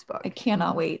the next book. I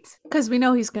cannot wait. Because we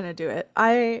know he's going to do it.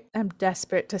 I am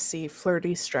desperate to see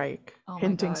flirty Strike,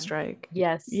 hinting God. Strike.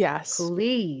 Yes. Yes.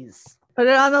 Please. Put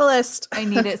it on the list. I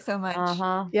need it so much.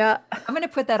 Uh-huh. Yeah. I'm going to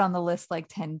put that on the list like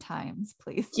 10 times,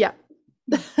 please. Yeah.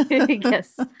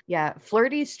 Yes. Yeah.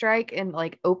 Flirty Strike and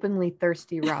like openly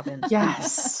thirsty Robin.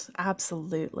 Yes,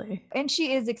 absolutely. And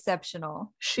she is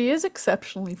exceptional. She is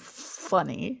exceptionally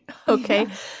funny. Okay.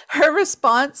 Yeah. Her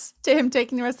response to him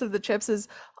taking the rest of the chips is,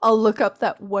 I'll look up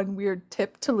that one weird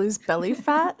tip to lose belly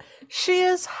fat. She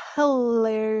is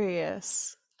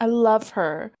hilarious. I love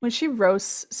her. When she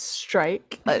roasts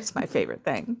Strike, it's my favorite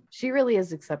thing. She really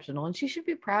is exceptional and she should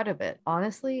be proud of it.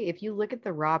 Honestly, if you look at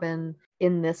the Robin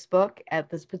in this book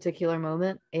at this particular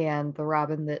moment and the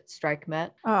Robin that Strike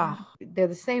met, they're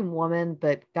the same woman,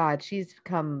 but God, she's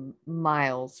come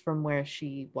miles from where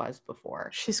she was before.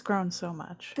 She's grown so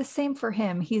much. The same for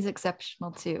him. He's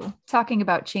exceptional too. Talking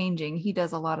about changing, he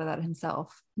does a lot of that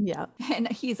himself. Yeah. And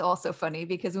he's also funny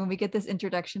because when we get this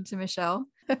introduction to Michelle,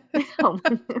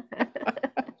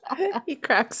 he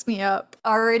cracks me up.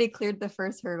 already cleared the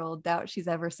first hurdle. Doubt she's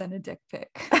ever sent a dick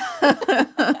pic.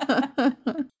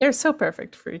 They're so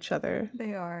perfect for each other.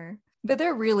 They are. But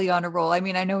they're really on a roll. I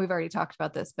mean, I know we've already talked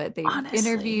about this, but they Honestly.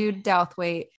 interviewed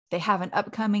Douthwaite. They have an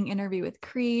upcoming interview with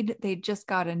Creed. They just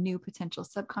got a new potential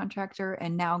subcontractor.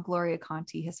 And now Gloria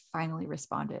Conti has finally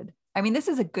responded. I mean, this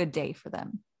is a good day for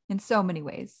them in so many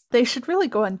ways. They should really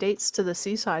go on dates to the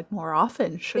seaside more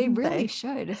often, shouldn't they? Really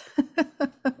should.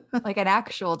 Like an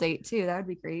actual date too. That would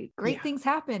be great. Great things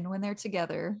happen when they're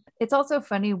together. It's also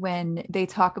funny when they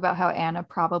talk about how Anna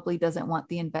probably doesn't want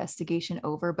the investigation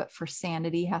over, but for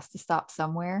sanity has to stop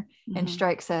somewhere. Mm-hmm. And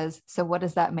Strike says, so what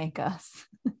does that make us?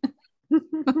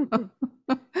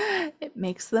 It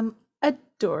makes them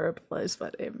adorable is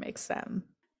what it makes them.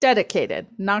 Dedicated,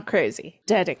 not crazy.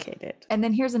 Dedicated. And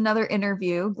then here's another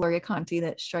interview, Gloria Conti,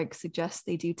 that Strike suggests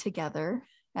they do together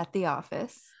at the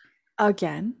office.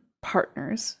 Again,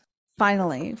 partners.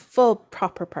 Finally, full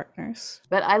proper partners.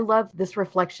 But I love this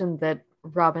reflection that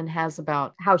Robin has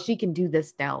about how she can do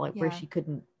this now, like where she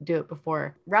couldn't do it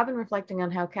before. Robin reflecting on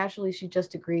how casually she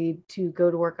just agreed to go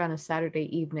to work on a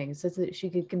Saturday evening so that she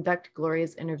could conduct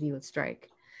Gloria's interview with Strike.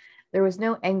 There was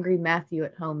no angry Matthew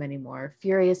at home anymore,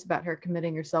 furious about her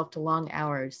committing herself to long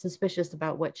hours, suspicious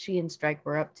about what she and Strike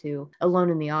were up to, alone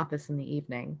in the office in the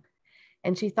evening.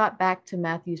 And she thought back to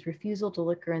Matthew's refusal to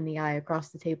look her in the eye across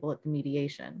the table at the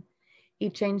mediation.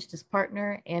 He'd changed his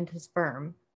partner and his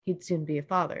firm. He'd soon be a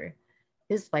father.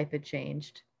 His life had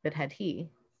changed, but had he?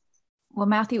 Well,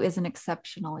 Matthew isn't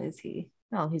exceptional, is he?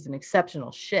 Well, he's an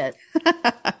exceptional shit.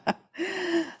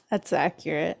 That's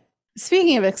accurate.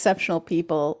 Speaking of exceptional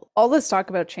people, all this talk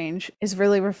about change is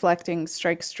really reflecting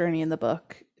Strike's journey in the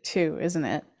book too, isn't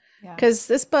it? Yeah. Because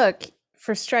this book,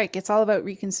 for Strike, it's all about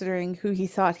reconsidering who he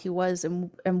thought he was and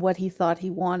what he thought he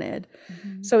wanted.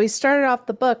 Mm-hmm. So he started off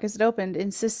the book as it opened,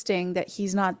 insisting that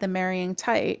he's not the marrying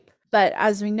type. But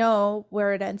as we know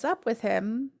where it ends up with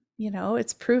him, you know,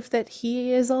 it's proof that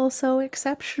he is also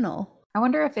exceptional. I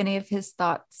wonder if any of his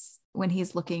thoughts when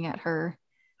he's looking at her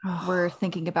were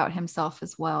thinking about himself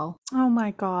as well. Oh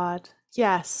my God.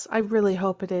 Yes, I really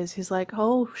hope it is. He's like,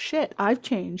 oh shit, I've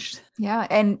changed. Yeah.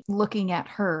 And looking at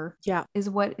her Yeah. is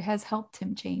what has helped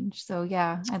him change. So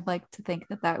yeah, I'd like to think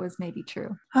that that was maybe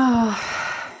true.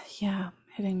 Oh, yeah.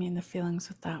 Hitting me in the feelings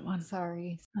with that one.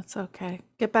 Sorry. That's okay.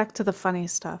 Get back to the funny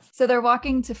stuff. So they're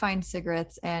walking to find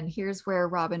cigarettes, and here's where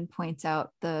Robin points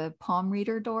out the palm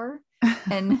reader door.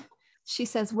 And she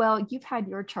says, well, you've had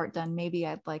your chart done. Maybe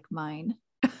I'd like mine.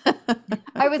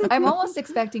 I'm almost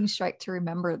expecting Strike to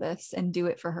remember this and do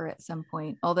it for her at some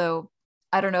point. Although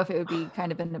I don't know if it would be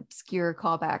kind of an obscure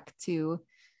callback to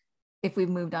if we've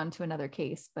moved on to another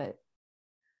case, but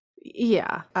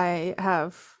yeah, I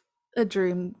have a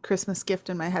dream Christmas gift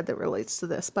in my head that relates to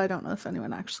this, but I don't know if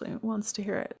anyone actually wants to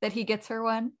hear it. That he gets her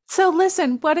one? So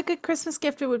listen, what a good Christmas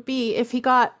gift it would be if he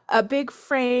got a big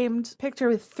framed picture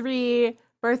with 3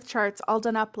 birth charts all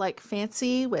done up like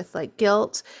fancy with like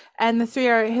gilt, and the 3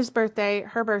 are his birthday,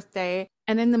 her birthday,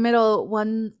 and in the middle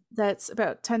one that's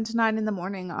about 10 to 9 in the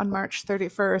morning on March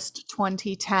 31st,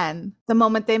 2010, the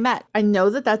moment they met. I know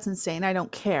that that's insane. I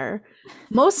don't care.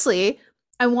 Mostly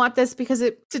I want this because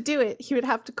to do it, he would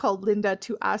have to call Linda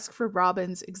to ask for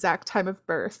Robin's exact time of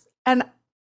birth. And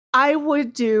I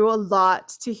would do a lot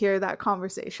to hear that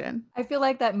conversation. I feel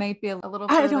like that might be a little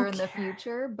further in the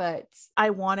future, but I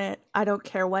want it. I don't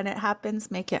care when it happens.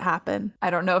 Make it happen.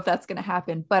 I don't know if that's going to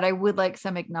happen, but I would like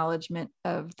some acknowledgement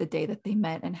of the day that they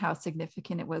met and how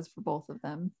significant it was for both of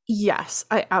them. Yes,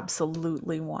 I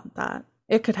absolutely want that.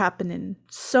 It could happen in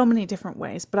so many different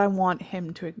ways, but I want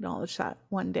him to acknowledge that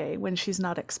one day when she's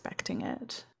not expecting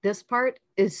it. This part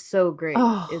is so great.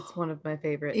 Oh. It's one of my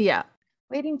favorites. Yeah.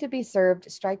 Waiting to be served,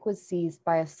 Strike was seized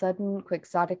by a sudden,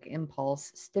 quixotic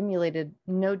impulse, stimulated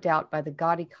no doubt by the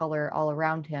gaudy color all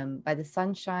around him, by the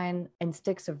sunshine and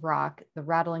sticks of rock, the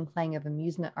rattling clang of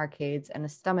amusement arcades, and a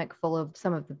stomach full of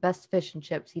some of the best fish and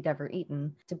chips he'd ever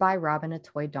eaten, to buy Robin a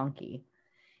toy donkey.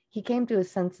 He came to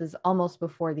his senses almost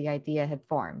before the idea had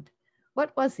formed.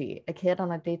 What was he, a kid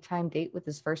on a daytime date with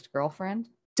his first girlfriend?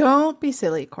 Don't be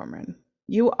silly, Cormoran.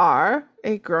 You are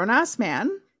a grown-ass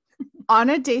man on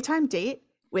a daytime date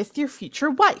with your future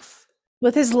wife,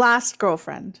 with his last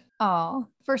girlfriend. Oh,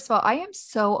 first of all, I am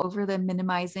so over them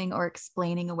minimizing or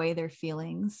explaining away their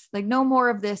feelings. Like, no more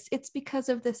of this. It's because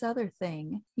of this other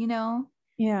thing, you know?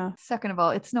 Yeah. Second of all,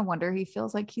 it's no wonder he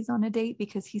feels like he's on a date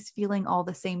because he's feeling all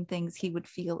the same things he would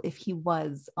feel if he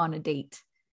was on a date.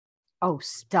 Oh,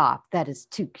 stop. That is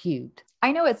too cute.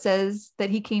 I know it says that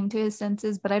he came to his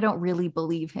senses, but I don't really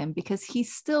believe him because he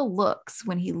still looks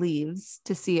when he leaves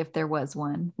to see if there was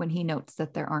one when he notes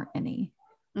that there aren't any.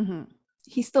 Mm-hmm.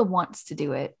 He still wants to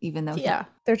do it, even though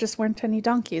there just weren't any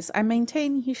donkeys. I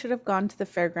maintain he should have gone to the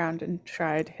fairground and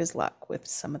tried his luck with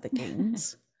some of the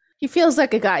games. He feels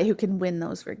like a guy who can win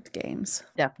those rigged games.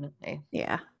 Definitely.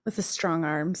 Yeah, with his strong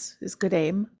arms, his good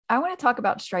aim. I want to talk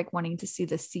about Strike wanting to see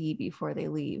the sea before they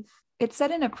leave. It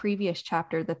said in a previous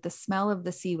chapter that the smell of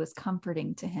the sea was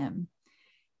comforting to him.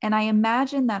 And I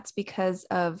imagine that's because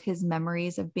of his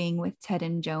memories of being with Ted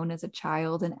and Joan as a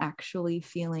child and actually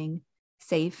feeling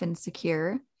safe and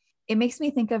secure. It makes me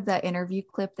think of that interview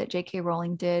clip that J.K.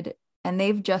 Rowling did, and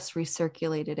they've just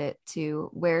recirculated it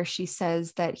to where she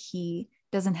says that he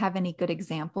doesn't have any good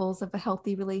examples of a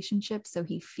healthy relationship, so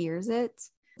he fears it.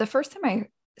 The first time I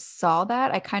saw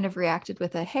that, I kind of reacted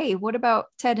with a, hey, what about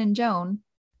Ted and Joan?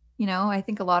 You know, I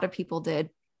think a lot of people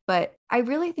did, but I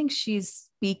really think she's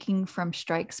speaking from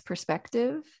Strike's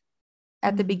perspective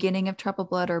at the beginning of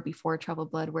Troubled Blood or before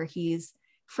Troubled Blood, where he's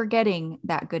forgetting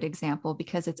that good example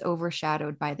because it's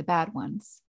overshadowed by the bad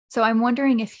ones. So I'm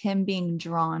wondering if him being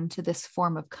drawn to this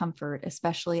form of comfort,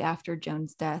 especially after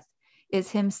Joan's death,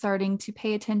 is him starting to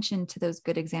pay attention to those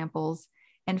good examples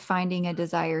and finding a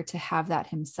desire to have that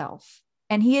himself.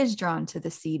 And he is drawn to the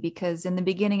sea because in the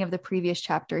beginning of the previous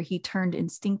chapter, he turned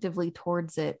instinctively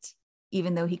towards it,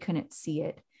 even though he couldn't see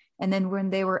it. And then when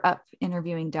they were up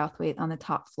interviewing Douthwaite on the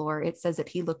top floor, it says that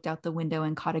he looked out the window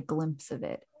and caught a glimpse of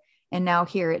it. And now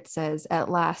here it says, at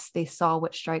last they saw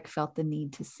what Strike felt the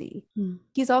need to see.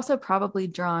 He's also probably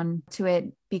drawn to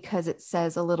it because it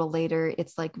says a little later,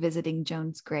 it's like visiting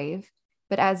Joan's grave.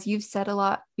 But as you've said a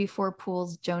lot before,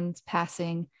 Pools, Joan's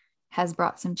passing has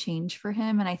brought some change for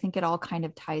him. And I think it all kind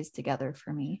of ties together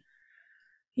for me.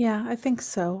 Yeah, I think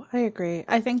so. I agree.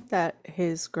 I think that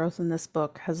his growth in this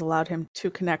book has allowed him to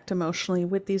connect emotionally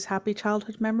with these happy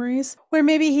childhood memories, where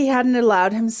maybe he hadn't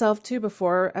allowed himself to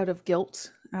before out of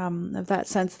guilt, of that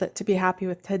sense that to be happy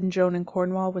with Ted and Joan in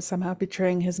Cornwall was somehow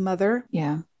betraying his mother.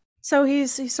 Yeah. So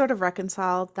he's sort of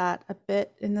reconciled that a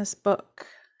bit in this book,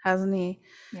 hasn't he?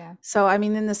 Yeah. So, I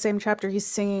mean, in the same chapter, he's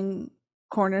singing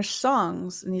Cornish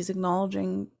songs and he's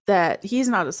acknowledging that he's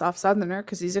not a soft southerner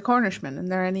because he's a Cornishman and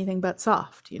they're anything but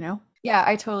soft, you know? Yeah,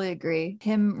 I totally agree.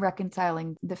 Him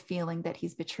reconciling the feeling that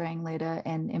he's betraying Leda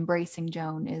and embracing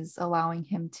Joan is allowing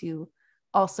him to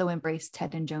also embrace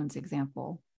Ted and Joan's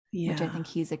example, which I think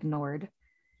he's ignored.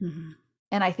 Mm-hmm.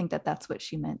 And I think that that's what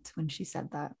she meant when she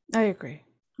said that. I agree.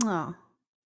 Oh.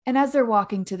 And as they're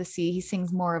walking to the sea, he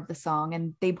sings more of the song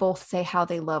and they both say how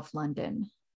they love London.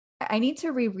 I need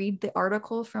to reread the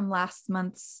article from last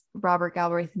month's Robert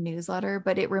Galbraith newsletter,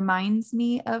 but it reminds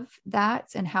me of that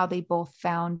and how they both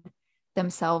found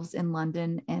themselves in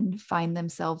London and find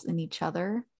themselves in each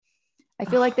other. I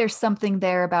feel like there's something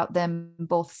there about them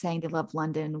both saying they love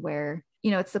London where, you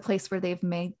know, it's the place where they've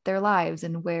made their lives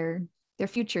and where their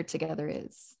future together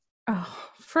is. Oh,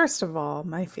 first of all,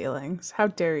 my feelings. How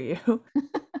dare you?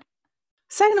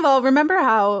 Second of all, remember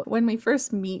how when we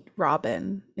first meet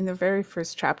Robin in the very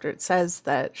first chapter, it says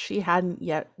that she hadn't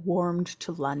yet warmed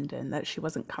to London, that she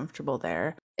wasn't comfortable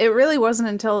there. It really wasn't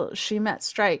until she met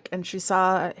Strike and she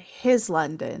saw his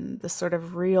London, the sort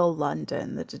of real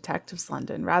London, the detective's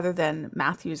London, rather than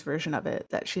Matthew's version of it,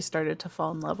 that she started to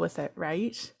fall in love with it,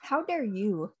 right? How dare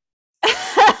you?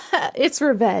 It's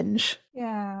revenge.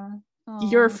 Yeah. Aww.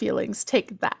 Your feelings,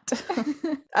 take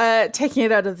that. Taking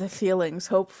it out of the feelings,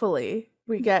 hopefully.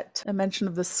 We get a mention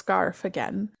of the scarf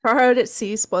again. Far out at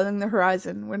sea, spoiling the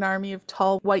horizon, were an army of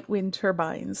tall white wind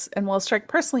turbines, and while Strike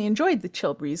personally enjoyed the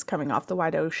chill breeze coming off the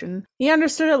wide ocean, he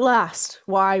understood at last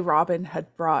why Robin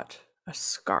had brought a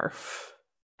scarf.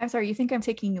 I'm sorry, you think I'm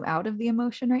taking you out of the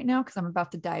emotion right now? Because I'm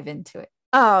about to dive into it.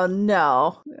 Oh,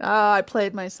 no. Oh, I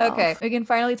played myself. Okay, we can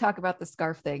finally talk about the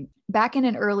scarf thing. Back in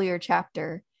an earlier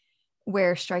chapter,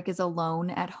 where Strike is alone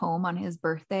at home on his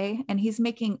birthday, and he's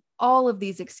making all of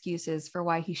these excuses for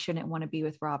why he shouldn't want to be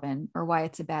with Robin or why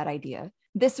it's a bad idea.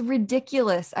 This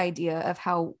ridiculous idea of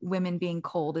how women being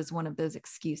cold is one of those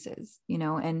excuses, you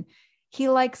know, and he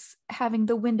likes having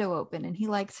the window open and he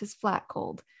likes his flat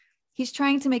cold. He's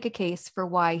trying to make a case for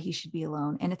why he should be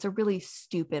alone, and it's a really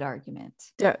stupid argument.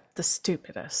 Yeah, the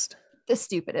stupidest.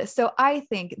 So I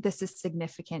think this is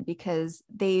significant because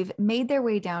they've made their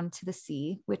way down to the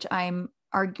sea, which I'm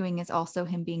arguing is also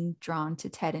him being drawn to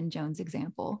Ted and Joan's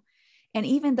example. And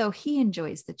even though he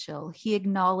enjoys the chill, he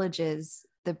acknowledges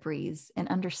the breeze and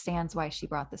understands why she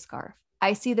brought the scarf.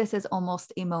 I see this as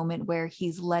almost a moment where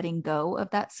he's letting go of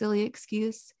that silly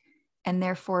excuse, and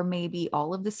therefore maybe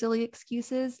all of the silly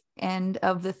excuses and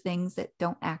of the things that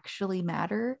don't actually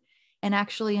matter, and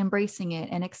actually embracing it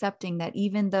and accepting that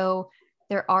even though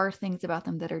there are things about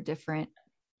them that are different,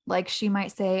 like she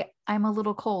might say, I'm a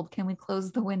little cold, can we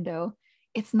close the window?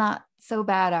 It's not so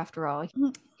bad after all.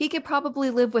 He could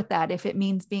probably live with that if it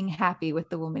means being happy with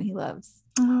the woman he loves.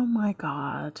 Oh my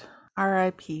God.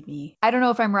 R.I.P. me. I don't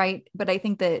know if I'm right, but I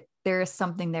think that there is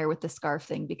something there with the scarf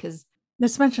thing because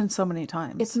it's mentioned so many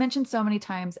times. It's mentioned so many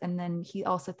times. And then he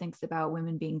also thinks about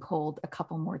women being cold a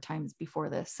couple more times before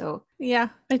this. So yeah,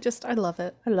 I love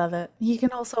it. I love it. He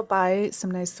can also buy some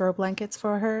nice throw blankets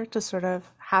for her to sort of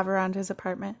have around his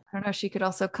apartment. I don't know. She could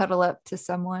also cuddle up to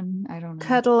someone. I don't know.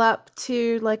 Cuddle up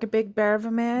to like a big bear of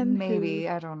a man. Maybe.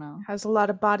 I don't know. Has a lot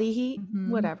of body heat.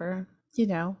 Mm-hmm. Whatever. You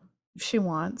know, if she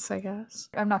wants, I guess.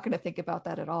 I'm not going to think about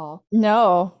that at all.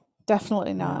 No,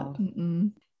 definitely not. No.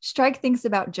 Strike thinks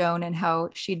about Joan and how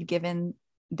she'd given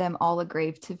them all a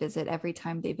grave to visit every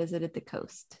time they visited the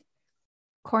coast.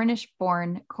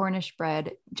 Cornish-born,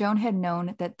 Cornish-bred, Joan had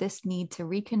known that this need to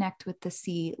reconnect with the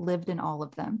sea lived in all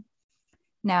of them.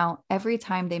 Now, every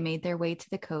time they made their way to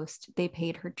the coast, they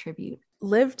paid her tribute.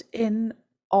 Lived in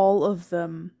all of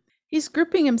them. He's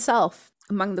grouping himself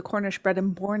among the Cornish-bred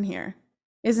and born here,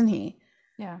 isn't he?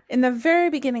 Yeah. In the very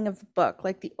beginning of the book,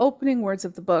 like the opening words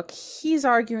of the book, he's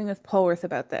arguing with Polwarth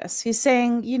about this. He's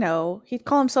saying, you know, he'd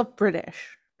call himself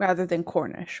British, rather than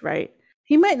Cornish, right?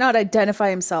 He might not identify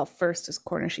himself first as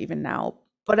Cornish even now,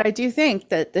 but I do think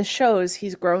that this shows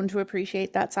he's grown to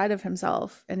appreciate that side of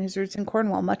himself and his roots in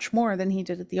Cornwall much more than he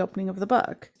did at the opening of the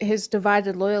book. His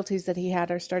divided loyalties that he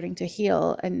had are starting to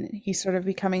heal, and he's sort of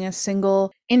becoming a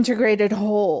single, integrated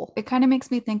whole. It kind of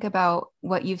makes me think about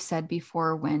what you've said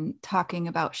before when talking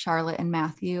about Charlotte and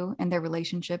Matthew and their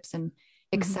relationships and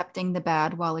accepting the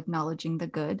bad while acknowledging the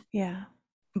good. Yeah.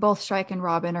 Both Strike and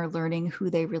Robin are learning who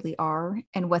they really are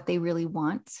and what they really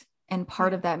want. And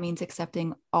part of that means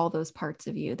accepting all those parts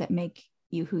of you that make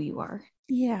you who you are.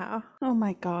 Yeah. Oh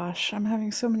my gosh. I'm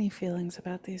having so many feelings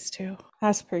about these two,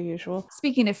 as per usual.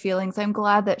 Speaking of feelings, I'm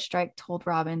glad that Strike told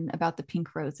Robin about the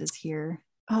pink roses here.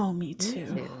 Oh, me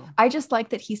too. I just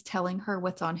like that he's telling her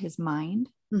what's on his mind.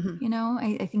 Mm-hmm. You know,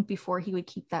 I think before he would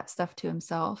keep that stuff to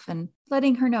himself, and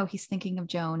letting her know he's thinking of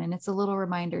Joan. And it's a little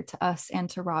reminder to us and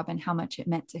to Robin how much it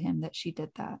meant to him that she did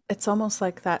that. It's almost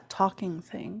like that talking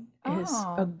thing is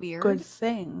a weird. good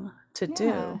thing to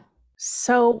do.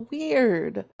 So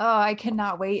weird. Oh, I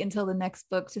cannot wait until the next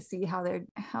book to see how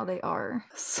they are.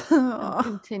 I'm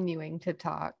continuing to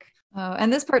talk. Oh,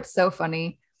 and this part's so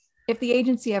funny. If the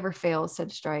agency ever fails,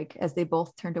 said Strike, as they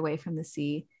both turned away from the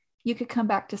sea, you could come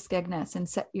back to Skegness and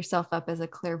set yourself up as a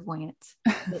clairvoyant.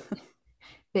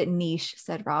 Bit niche,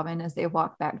 said Robin, as they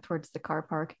walked back towards the car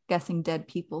park, guessing dead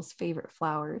people's favorite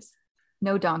flowers.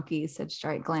 No donkeys, said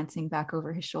Strike, glancing back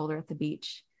over his shoulder at the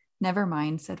beach. Never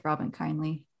mind, said Robin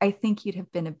kindly. I think you'd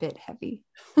have been a bit heavy.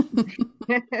 Was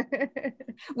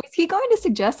he going to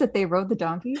suggest that they rode the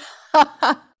donkeys?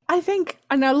 I think,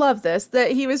 and I love this,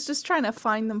 that he was just trying to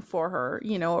find them for her,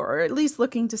 you know, or at least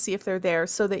looking to see if they're there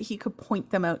so that he could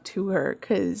point them out to her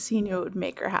because he knew it would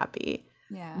make her happy.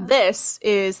 Yeah. This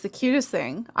is the cutest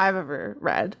thing I've ever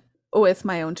read with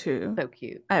my own two So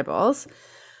cute eyeballs.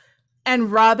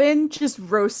 And Robin just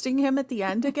roasting him at the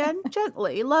end again,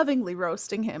 gently, lovingly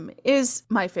roasting him, is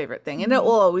my favorite thing. And it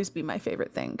will always be my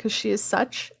favorite thing because she is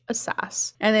such a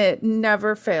sass. And it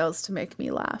never fails to make me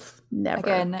laugh. Never.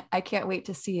 Again, I can't wait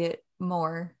to see it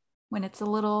more when it's a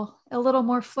little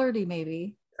more flirty,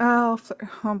 maybe. Oh,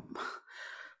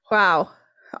 wow.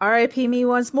 R.I.P. me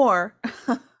once more.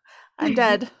 I'm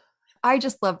dead. I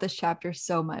just love this chapter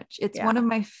so much. It's one of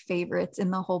my favorites in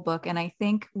the whole book. And I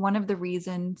think one of the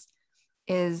reasons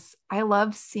is I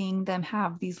love seeing them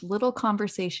have these little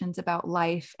conversations about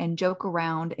life and joke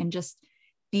around and just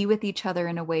be with each other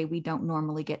in a way we don't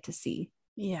normally get to see.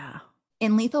 Yeah.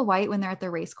 In Lethal White, when they're at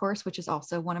the race course, which is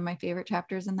also one of my favorite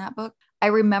chapters in that book, I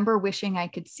remember wishing I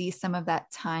could see some of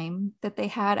that time that they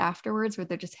had afterwards where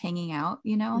they're just hanging out,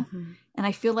 you know? Mm-hmm. And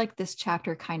I feel like this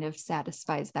chapter kind of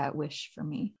satisfies that wish for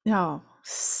me. No,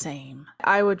 same.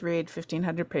 I would read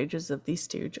 1,500 pages of these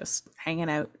two just hanging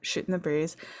out, shooting the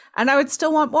breeze, and I would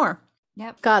still want more.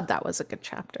 Yep. God, that was a good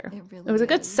chapter. It was a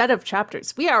good set of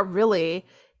chapters. We are really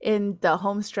in the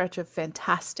home stretch of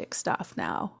fantastic stuff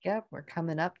now. Yep, we're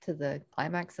coming up to the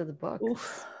climax of the book.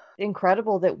 Oof.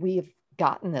 Incredible that we've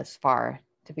gotten this far.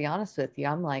 To be honest with you,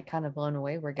 I'm like kind of blown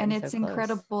away. We're getting and it's so close.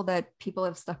 Incredible that people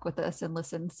have stuck with us and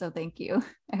listened. So thank you.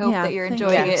 I hope that you're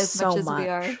enjoying it as much as we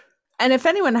are. And if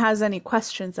anyone has any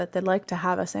questions that they'd like to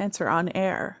have us answer on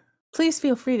air, please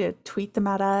feel free to tweet them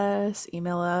at us,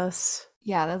 email us.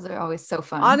 Yeah, those are always so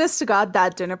fun. Honest to God,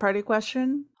 that dinner party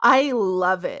question, I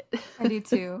love it. I do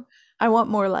too. I want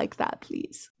more like that,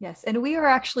 please. Yes. And we are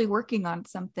actually working on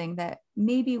something that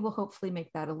maybe will hopefully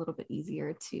make that a little bit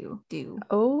easier to do.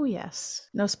 Oh, yes.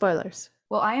 No spoilers.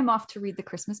 Well, I am off to read The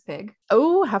Christmas Pig.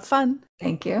 Oh, have fun.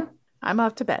 Thank you. I'm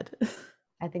off to bed.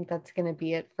 I think that's going to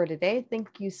be it for today.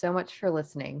 Thank you so much for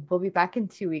listening. We'll be back in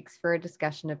 2 weeks for a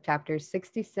discussion of chapters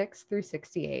 66 through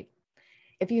 68.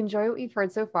 If you enjoy what you've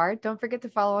heard so far, don't forget to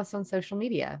follow us on social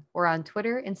media. We're on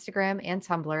Twitter, Instagram, and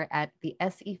Tumblr at the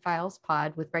SE Files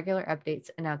Pod with regular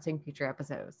updates announcing future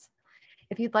episodes.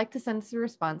 If you'd like to send us a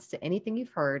response to anything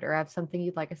you've heard or have something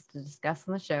you'd like us to discuss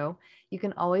on the show, you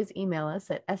can always email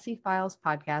us at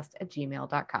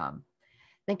sefilespodcast@gmail.com.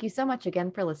 Thank you so much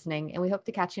again for listening, and we hope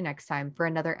to catch you next time for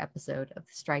another episode of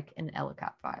the Strike and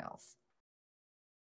Ellicott Files.